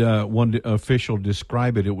 I heard one official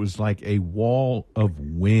describe it. It was like a wall of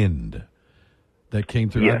wind that came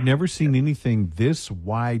through. Yes. I've never seen anything this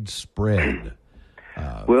widespread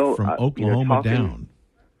from Oklahoma down.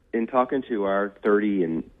 In talking to our 30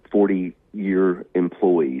 and 40-year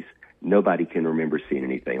employees, nobody can remember seeing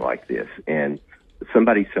anything like this. And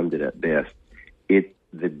somebody summed it up best.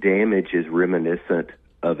 The damage is reminiscent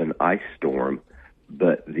of an ice storm,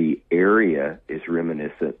 but the area is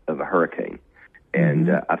reminiscent of a hurricane.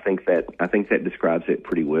 And I think that describes it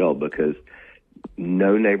pretty well, because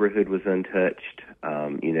no neighborhood was untouched.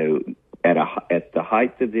 At the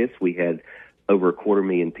height of this, we had over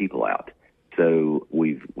 250,000 people out. So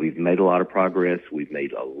we've made a lot of progress. We've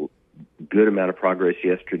made a good amount of progress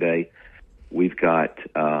yesterday. We've got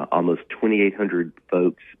almost 2,800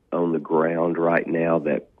 folks on the ground right now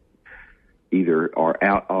that either are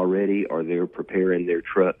out already or they're preparing their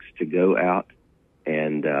trucks to go out.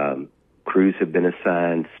 And crews have been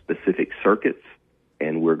assigned specific circuits,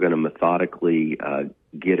 and we're going to methodically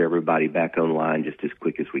get everybody back online just as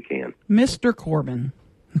quick as we can. Mr. Corbin.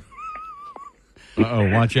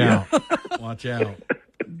 Uh-oh, watch out. Watch out.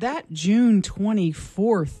 That June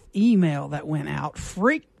 24th email that went out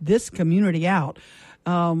freaked this community out.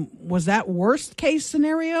 Was that worst case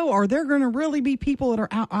scenario, or are there going to really be people that are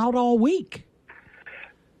out all week?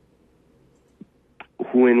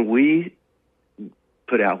 When we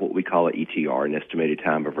put out what we call an ETR, an estimated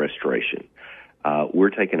time of restoration, we're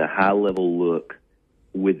taking a high-level look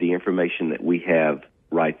with the information that we have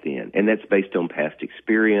right then, and that's based on past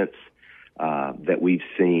experience that we've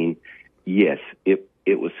seen. Yes,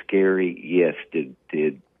 it was scary. Yes,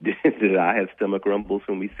 did I have stomach rumbles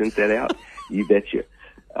when we sent that out? You betcha.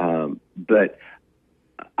 But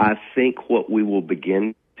I think what we will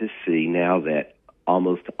begin to see now that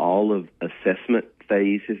almost all of assessment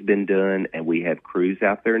phase has been done and we have crews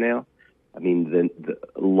out there now. I mean, the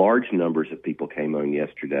large numbers of people came on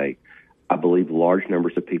yesterday. I believe large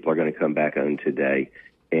numbers of people are going to come back on today.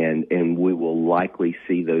 And we will likely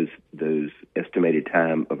see those estimated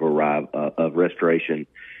time of restoration.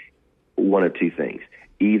 One of two things: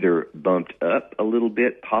 either bumped up a little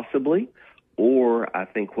bit, possibly, or I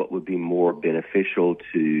think what would be more beneficial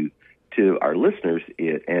to our listeners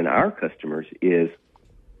and our customers is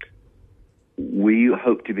we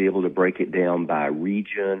hope to be able to break it down by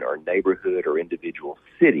region or neighborhood or individual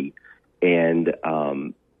city, and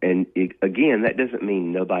again, that doesn't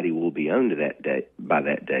mean nobody will be owned that day, by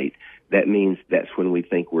that date. That means that's when we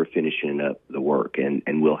think we're finishing up the work, and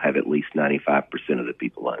we'll have at least 95% of the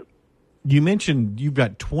people owned. You mentioned you've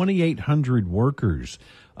got 2,800 workers.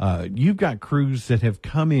 You've got crews that have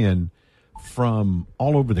come in from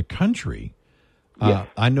all over the country. Yes.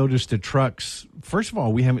 I noticed the trucks. First of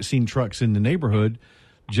all, we haven't seen trucks in the neighborhood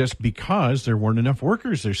just because there weren't enough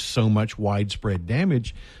workers. There's so much widespread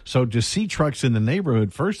damage. So to see trucks in the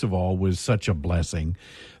neighborhood, first of all, was such a blessing.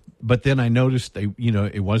 But then I noticed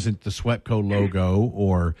it wasn't the SWEPCO logo,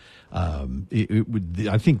 or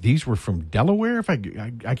I think these were from Delaware. If I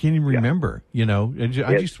can't even remember.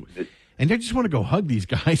 I just want to go hug these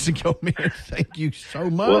guys and go, man, thank you so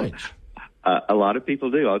much. Well, a lot of people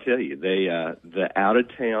do. I'll tell you, the out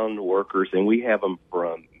of town workers, and we have them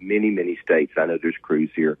from many, many states. I know there's crews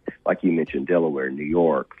here, like you mentioned, Delaware, New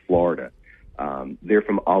York, Florida. They're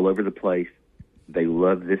from all over the place. They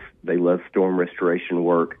love this. They love storm restoration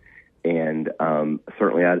work. And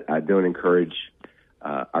certainly I don't encourage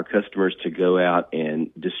our customers to go out and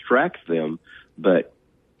distract them, but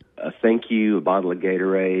a thank you, a bottle of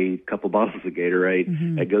Gatorade, a couple bottles of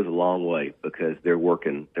Gatorade, that goes a long way, because they're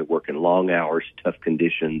working long hours, tough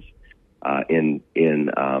conditions, in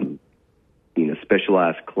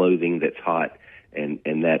specialized clothing that's hot, and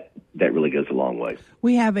that really goes a long way.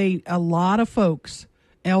 We have a lot of folks,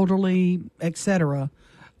 elderly, etc.,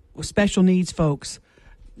 special needs folks.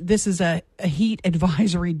 This is a heat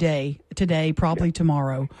advisory day today, probably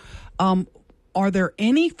tomorrow. Are there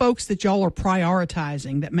any folks that y'all are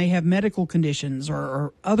prioritizing that may have medical conditions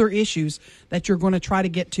or other issues that you're going to try to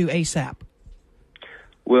get to ASAP?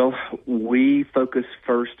 Well, we focus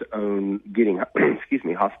first on getting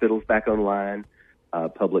hospitals back online,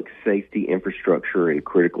 public safety infrastructure, and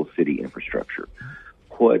critical city infrastructure.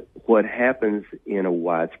 what happens in a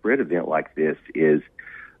widespread event like this is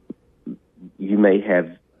you may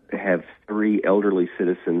have 3 elderly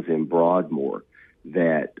citizens in Broadmoor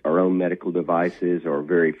that are on medical devices or are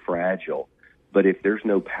very fragile. But if there's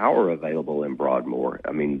no power available in Broadmoor,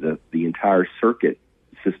 I mean, the entire circuit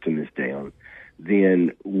system is down,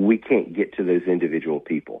 then we can't get to those individual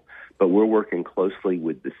people. But we're working closely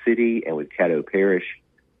with the city and with Caddo Parish.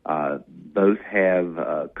 Both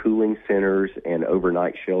have cooling centers and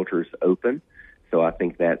overnight shelters open. So I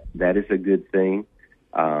think that is a good thing.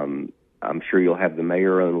 I'm sure you'll have the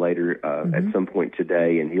mayor on later at some point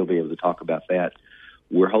today, and he'll be able to talk about that.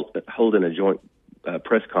 We're holding a joint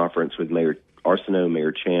press conference with Mayor Arsenault,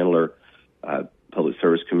 Mayor Chandler, Public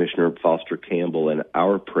Service Commissioner Foster Campbell, and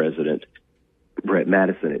our president, Brett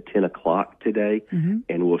Madison, at 10 o'clock today,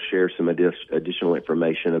 and we'll share some additional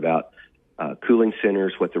information about cooling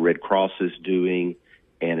centers, what the Red Cross is doing,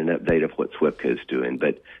 and an update of what SWEPCO is doing.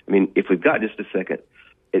 But, I mean, if we've got just a second,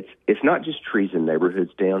 it's not just trees and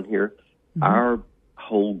neighborhoods down here. Our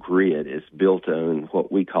whole grid is built on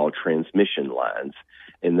what we call transmission lines,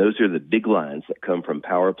 and those are the big lines that come from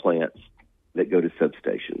power plants that go to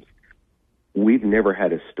substations. We've never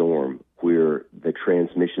had a storm where the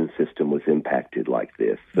transmission system was impacted like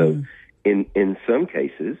this. So in some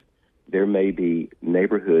cases, there may be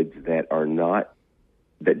neighborhoods that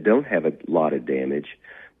don't have a lot of damage,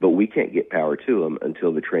 but we can't get power to them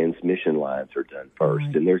until the transmission lines are done first.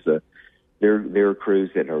 Right. And there are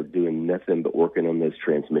crews that are doing nothing but working on those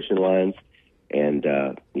transmission lines. And,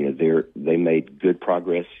 they made good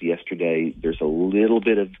progress yesterday. There's a little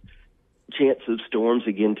bit of chance of storms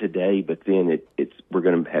again today, but then we're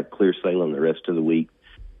going to have clear sailing the rest of the week.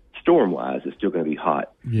 Storm-wise, it's still going to be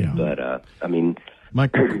hot. Yeah. But,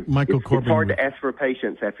 Michael Corbin. It's hard to ask for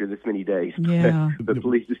patience after this many days. Yeah. But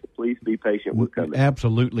please be patient. We're coming.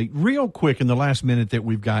 Absolutely. Real quick, in the last minute that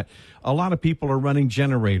we've got, a lot of people are running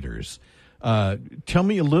generators. Tell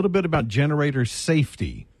me a little bit about generator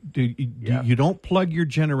safety. You don't plug your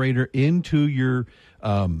generator into your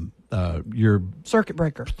circuit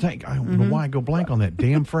breaker. I don't know why I go blank on that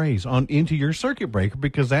damn phrase, into your circuit breaker,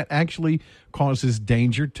 because that actually causes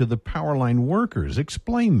danger to the power line workers.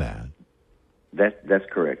 Explain that. That's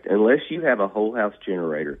correct. Unless you have a whole house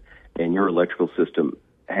generator and your electrical system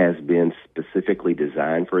has been specifically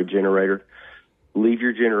designed for a generator, leave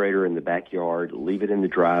your generator in the backyard, leave it in the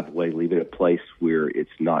driveway, leave it at a place where it's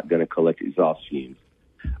not going to collect exhaust fumes.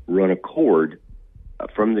 Run a cord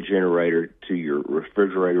from the generator to your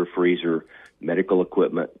refrigerator, freezer, medical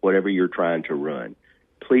equipment, whatever you're trying to run.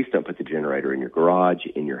 Please don't put the generator in your garage,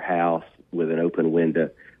 in your house, with an open window.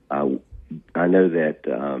 I know that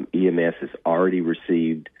EMS has already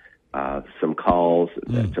received some calls.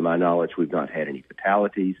 To my knowledge, we've not had any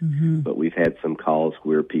fatalities, but we've had some calls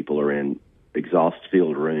where people are in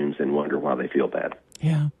exhaust-filled rooms and wonder why they feel bad.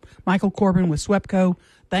 Yeah. Michael Corbin with SWEPCO,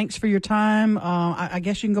 thanks for your time. I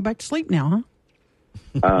guess you can go back to sleep now,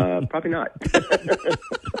 huh? Probably not.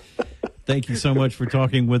 Thank you so much for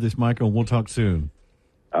talking with us, Michael. We'll talk soon.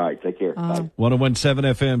 All right, take care. Bye. 101.7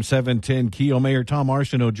 FM, 710 KEEL. Mayor Tom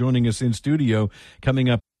Arsenault joining us in studio. Coming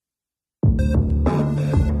up.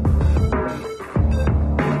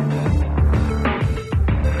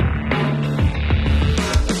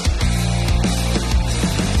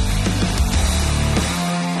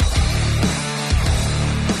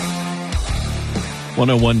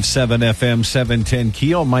 .101.7 FM, 710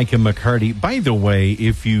 KEEL. Mike and McCarty. By the way,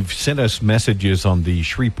 if you've sent us messages on the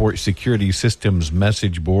Shreveport Security Systems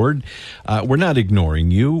message board, we're not ignoring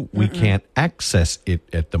you. We can't access it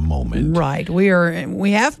at the moment. Right.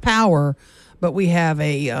 We have power, but we have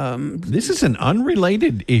a... this is an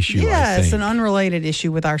unrelated issue, yeah, I think. It's an unrelated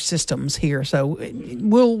issue with our systems here. So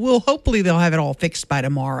we'll hopefully they'll have it all fixed by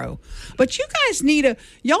tomorrow. But you guys need a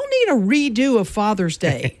redo of Father's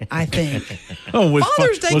Day, I think.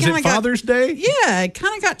 Father's Day was it Father's Day? Yeah, it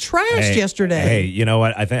kind of got trashed yesterday. Hey, you know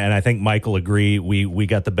what? I think Michael agree. We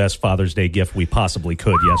got the best Father's Day gift we possibly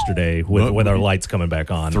could yesterday with our lights coming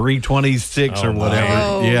back on. 326 or whatever.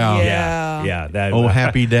 Oh, yeah. That,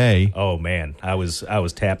 happy day. Oh man, I was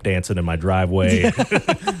tap dancing in my driveway.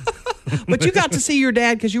 But you got to see your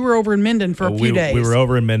dad because you were over in Minden for a few days. We were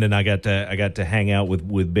over in Minden. I got to hang out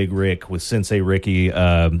with Big Rick, with Sensei Ricky,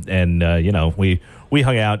 and we we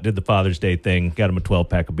hung out, did the Father's Day thing, got him a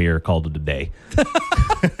 12-pack of beer, called it a day.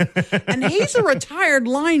 And he's a retired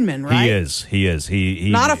lineman, right? He is. He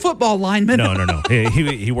not a football lineman. No.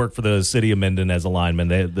 He worked for the city of Minden as a lineman.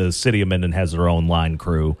 The city of Minden has their own line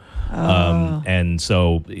crew. And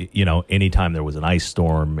so, anytime there was an ice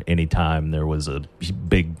storm, anytime there was a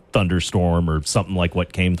big thunderstorm or something like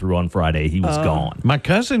what came through on Friday, he was gone. My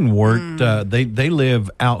cousin worked, they live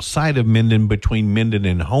outside of Minden, between Minden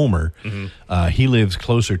and Homer. Mm-hmm. He lives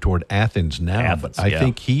closer toward Athens now, but I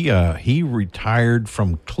think he retired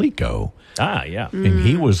from Clico. Ah, yeah. And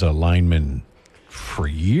he was a lineman for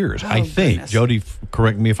years, I think. Goodness. Jody,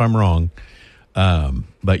 correct me if I'm wrong.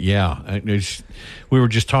 But yeah, we were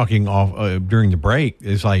just talking off during the break.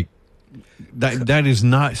 It's like that is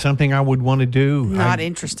not something I would want to do. Not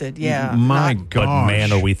interested. Yeah. My gosh. But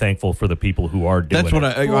man, are we thankful for the people who are doing That's what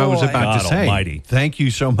I was about God to say. Almighty. Thank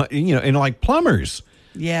you so much. And like plumbers.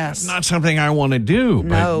 Yes. Not something I want to do. No.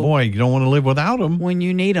 But boy, you don't want to live without them. When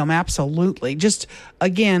you need them, absolutely. Just,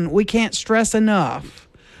 again, we can't stress enough.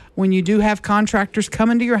 When you do have contractors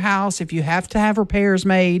coming to your house, if you have to have repairs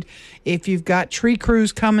made, if you've got tree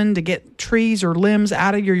crews coming to get trees or limbs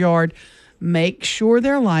out of your yard, make sure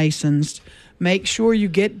they're licensed. Make sure you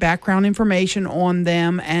get background information on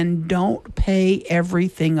them, and don't pay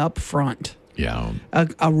everything up front. Yeah.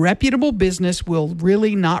 A reputable business will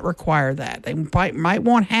really not require that. They might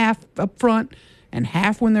want half up front and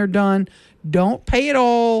half when they're done. Don't pay it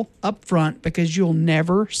all up front, because you'll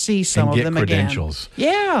never see some of them credentials.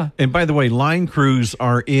 Again. Yeah. And by the way, line crews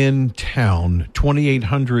are in town,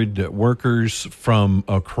 2,800 workers from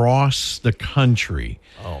across the country.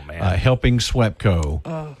 Oh, man. Helping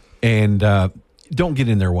SWEPCO. And don't get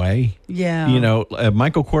in their way. Yeah.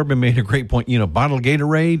 Michael Corbin made a great point. Bottle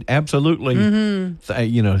Gatorade, absolutely.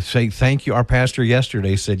 Mm-hmm. Say thank you. Our pastor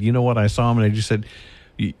yesterday said, you know what, I saw him and I just said,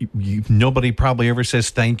 nobody probably ever says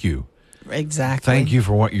thank you. Exactly. Thank you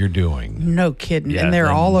for what you're doing. No kidding. Yeah, and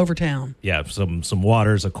they're all over town. Yeah, some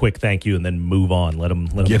waters, a quick thank you, and then move on. Let them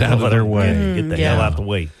Get out of their way. Get the hell out the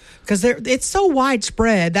way. Because it's so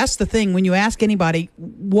widespread. That's the thing. When you ask anybody,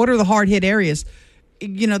 what are the hard-hit areas,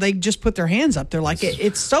 they just put their hands up. They're like,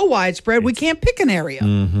 it's so widespread, we can't pick an area.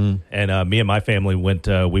 Mm-hmm. And me and my family went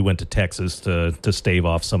to Texas to stave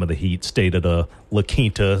off some of the heat. Stayed at a La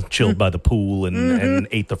Quinta, chilled by the pool, and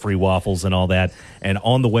ate the free waffles and all that. And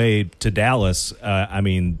on the way to Dallas,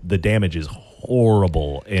 the damage is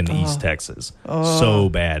horrible in East Texas. So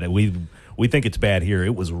bad. We think it's bad here.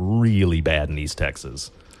 It was really bad in East Texas.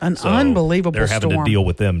 An unbelievable storm. They're having to deal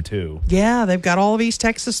with them, too. Yeah, they've got all of East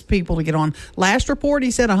Texas people to get on. Last report, he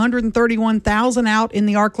said 131,000 out in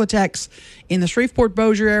the Arklatex. In the Shreveport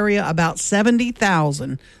Bossier area, about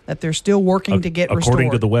 70,000 that they're still working to get restored.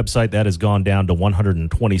 According to the website, that has gone down to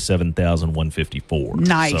 127,154.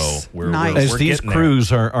 Nice. So we're As these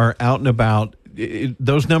crews are out and about,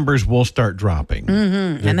 those numbers will start dropping.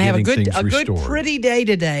 Mm-hmm. And they have a good, restored. pretty day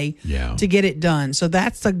today to get it done. So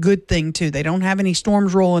that's a good thing, too. They don't have any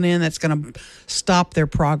storms rolling in that's going to stop their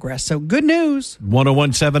progress. So good news.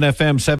 101.7 FM, 7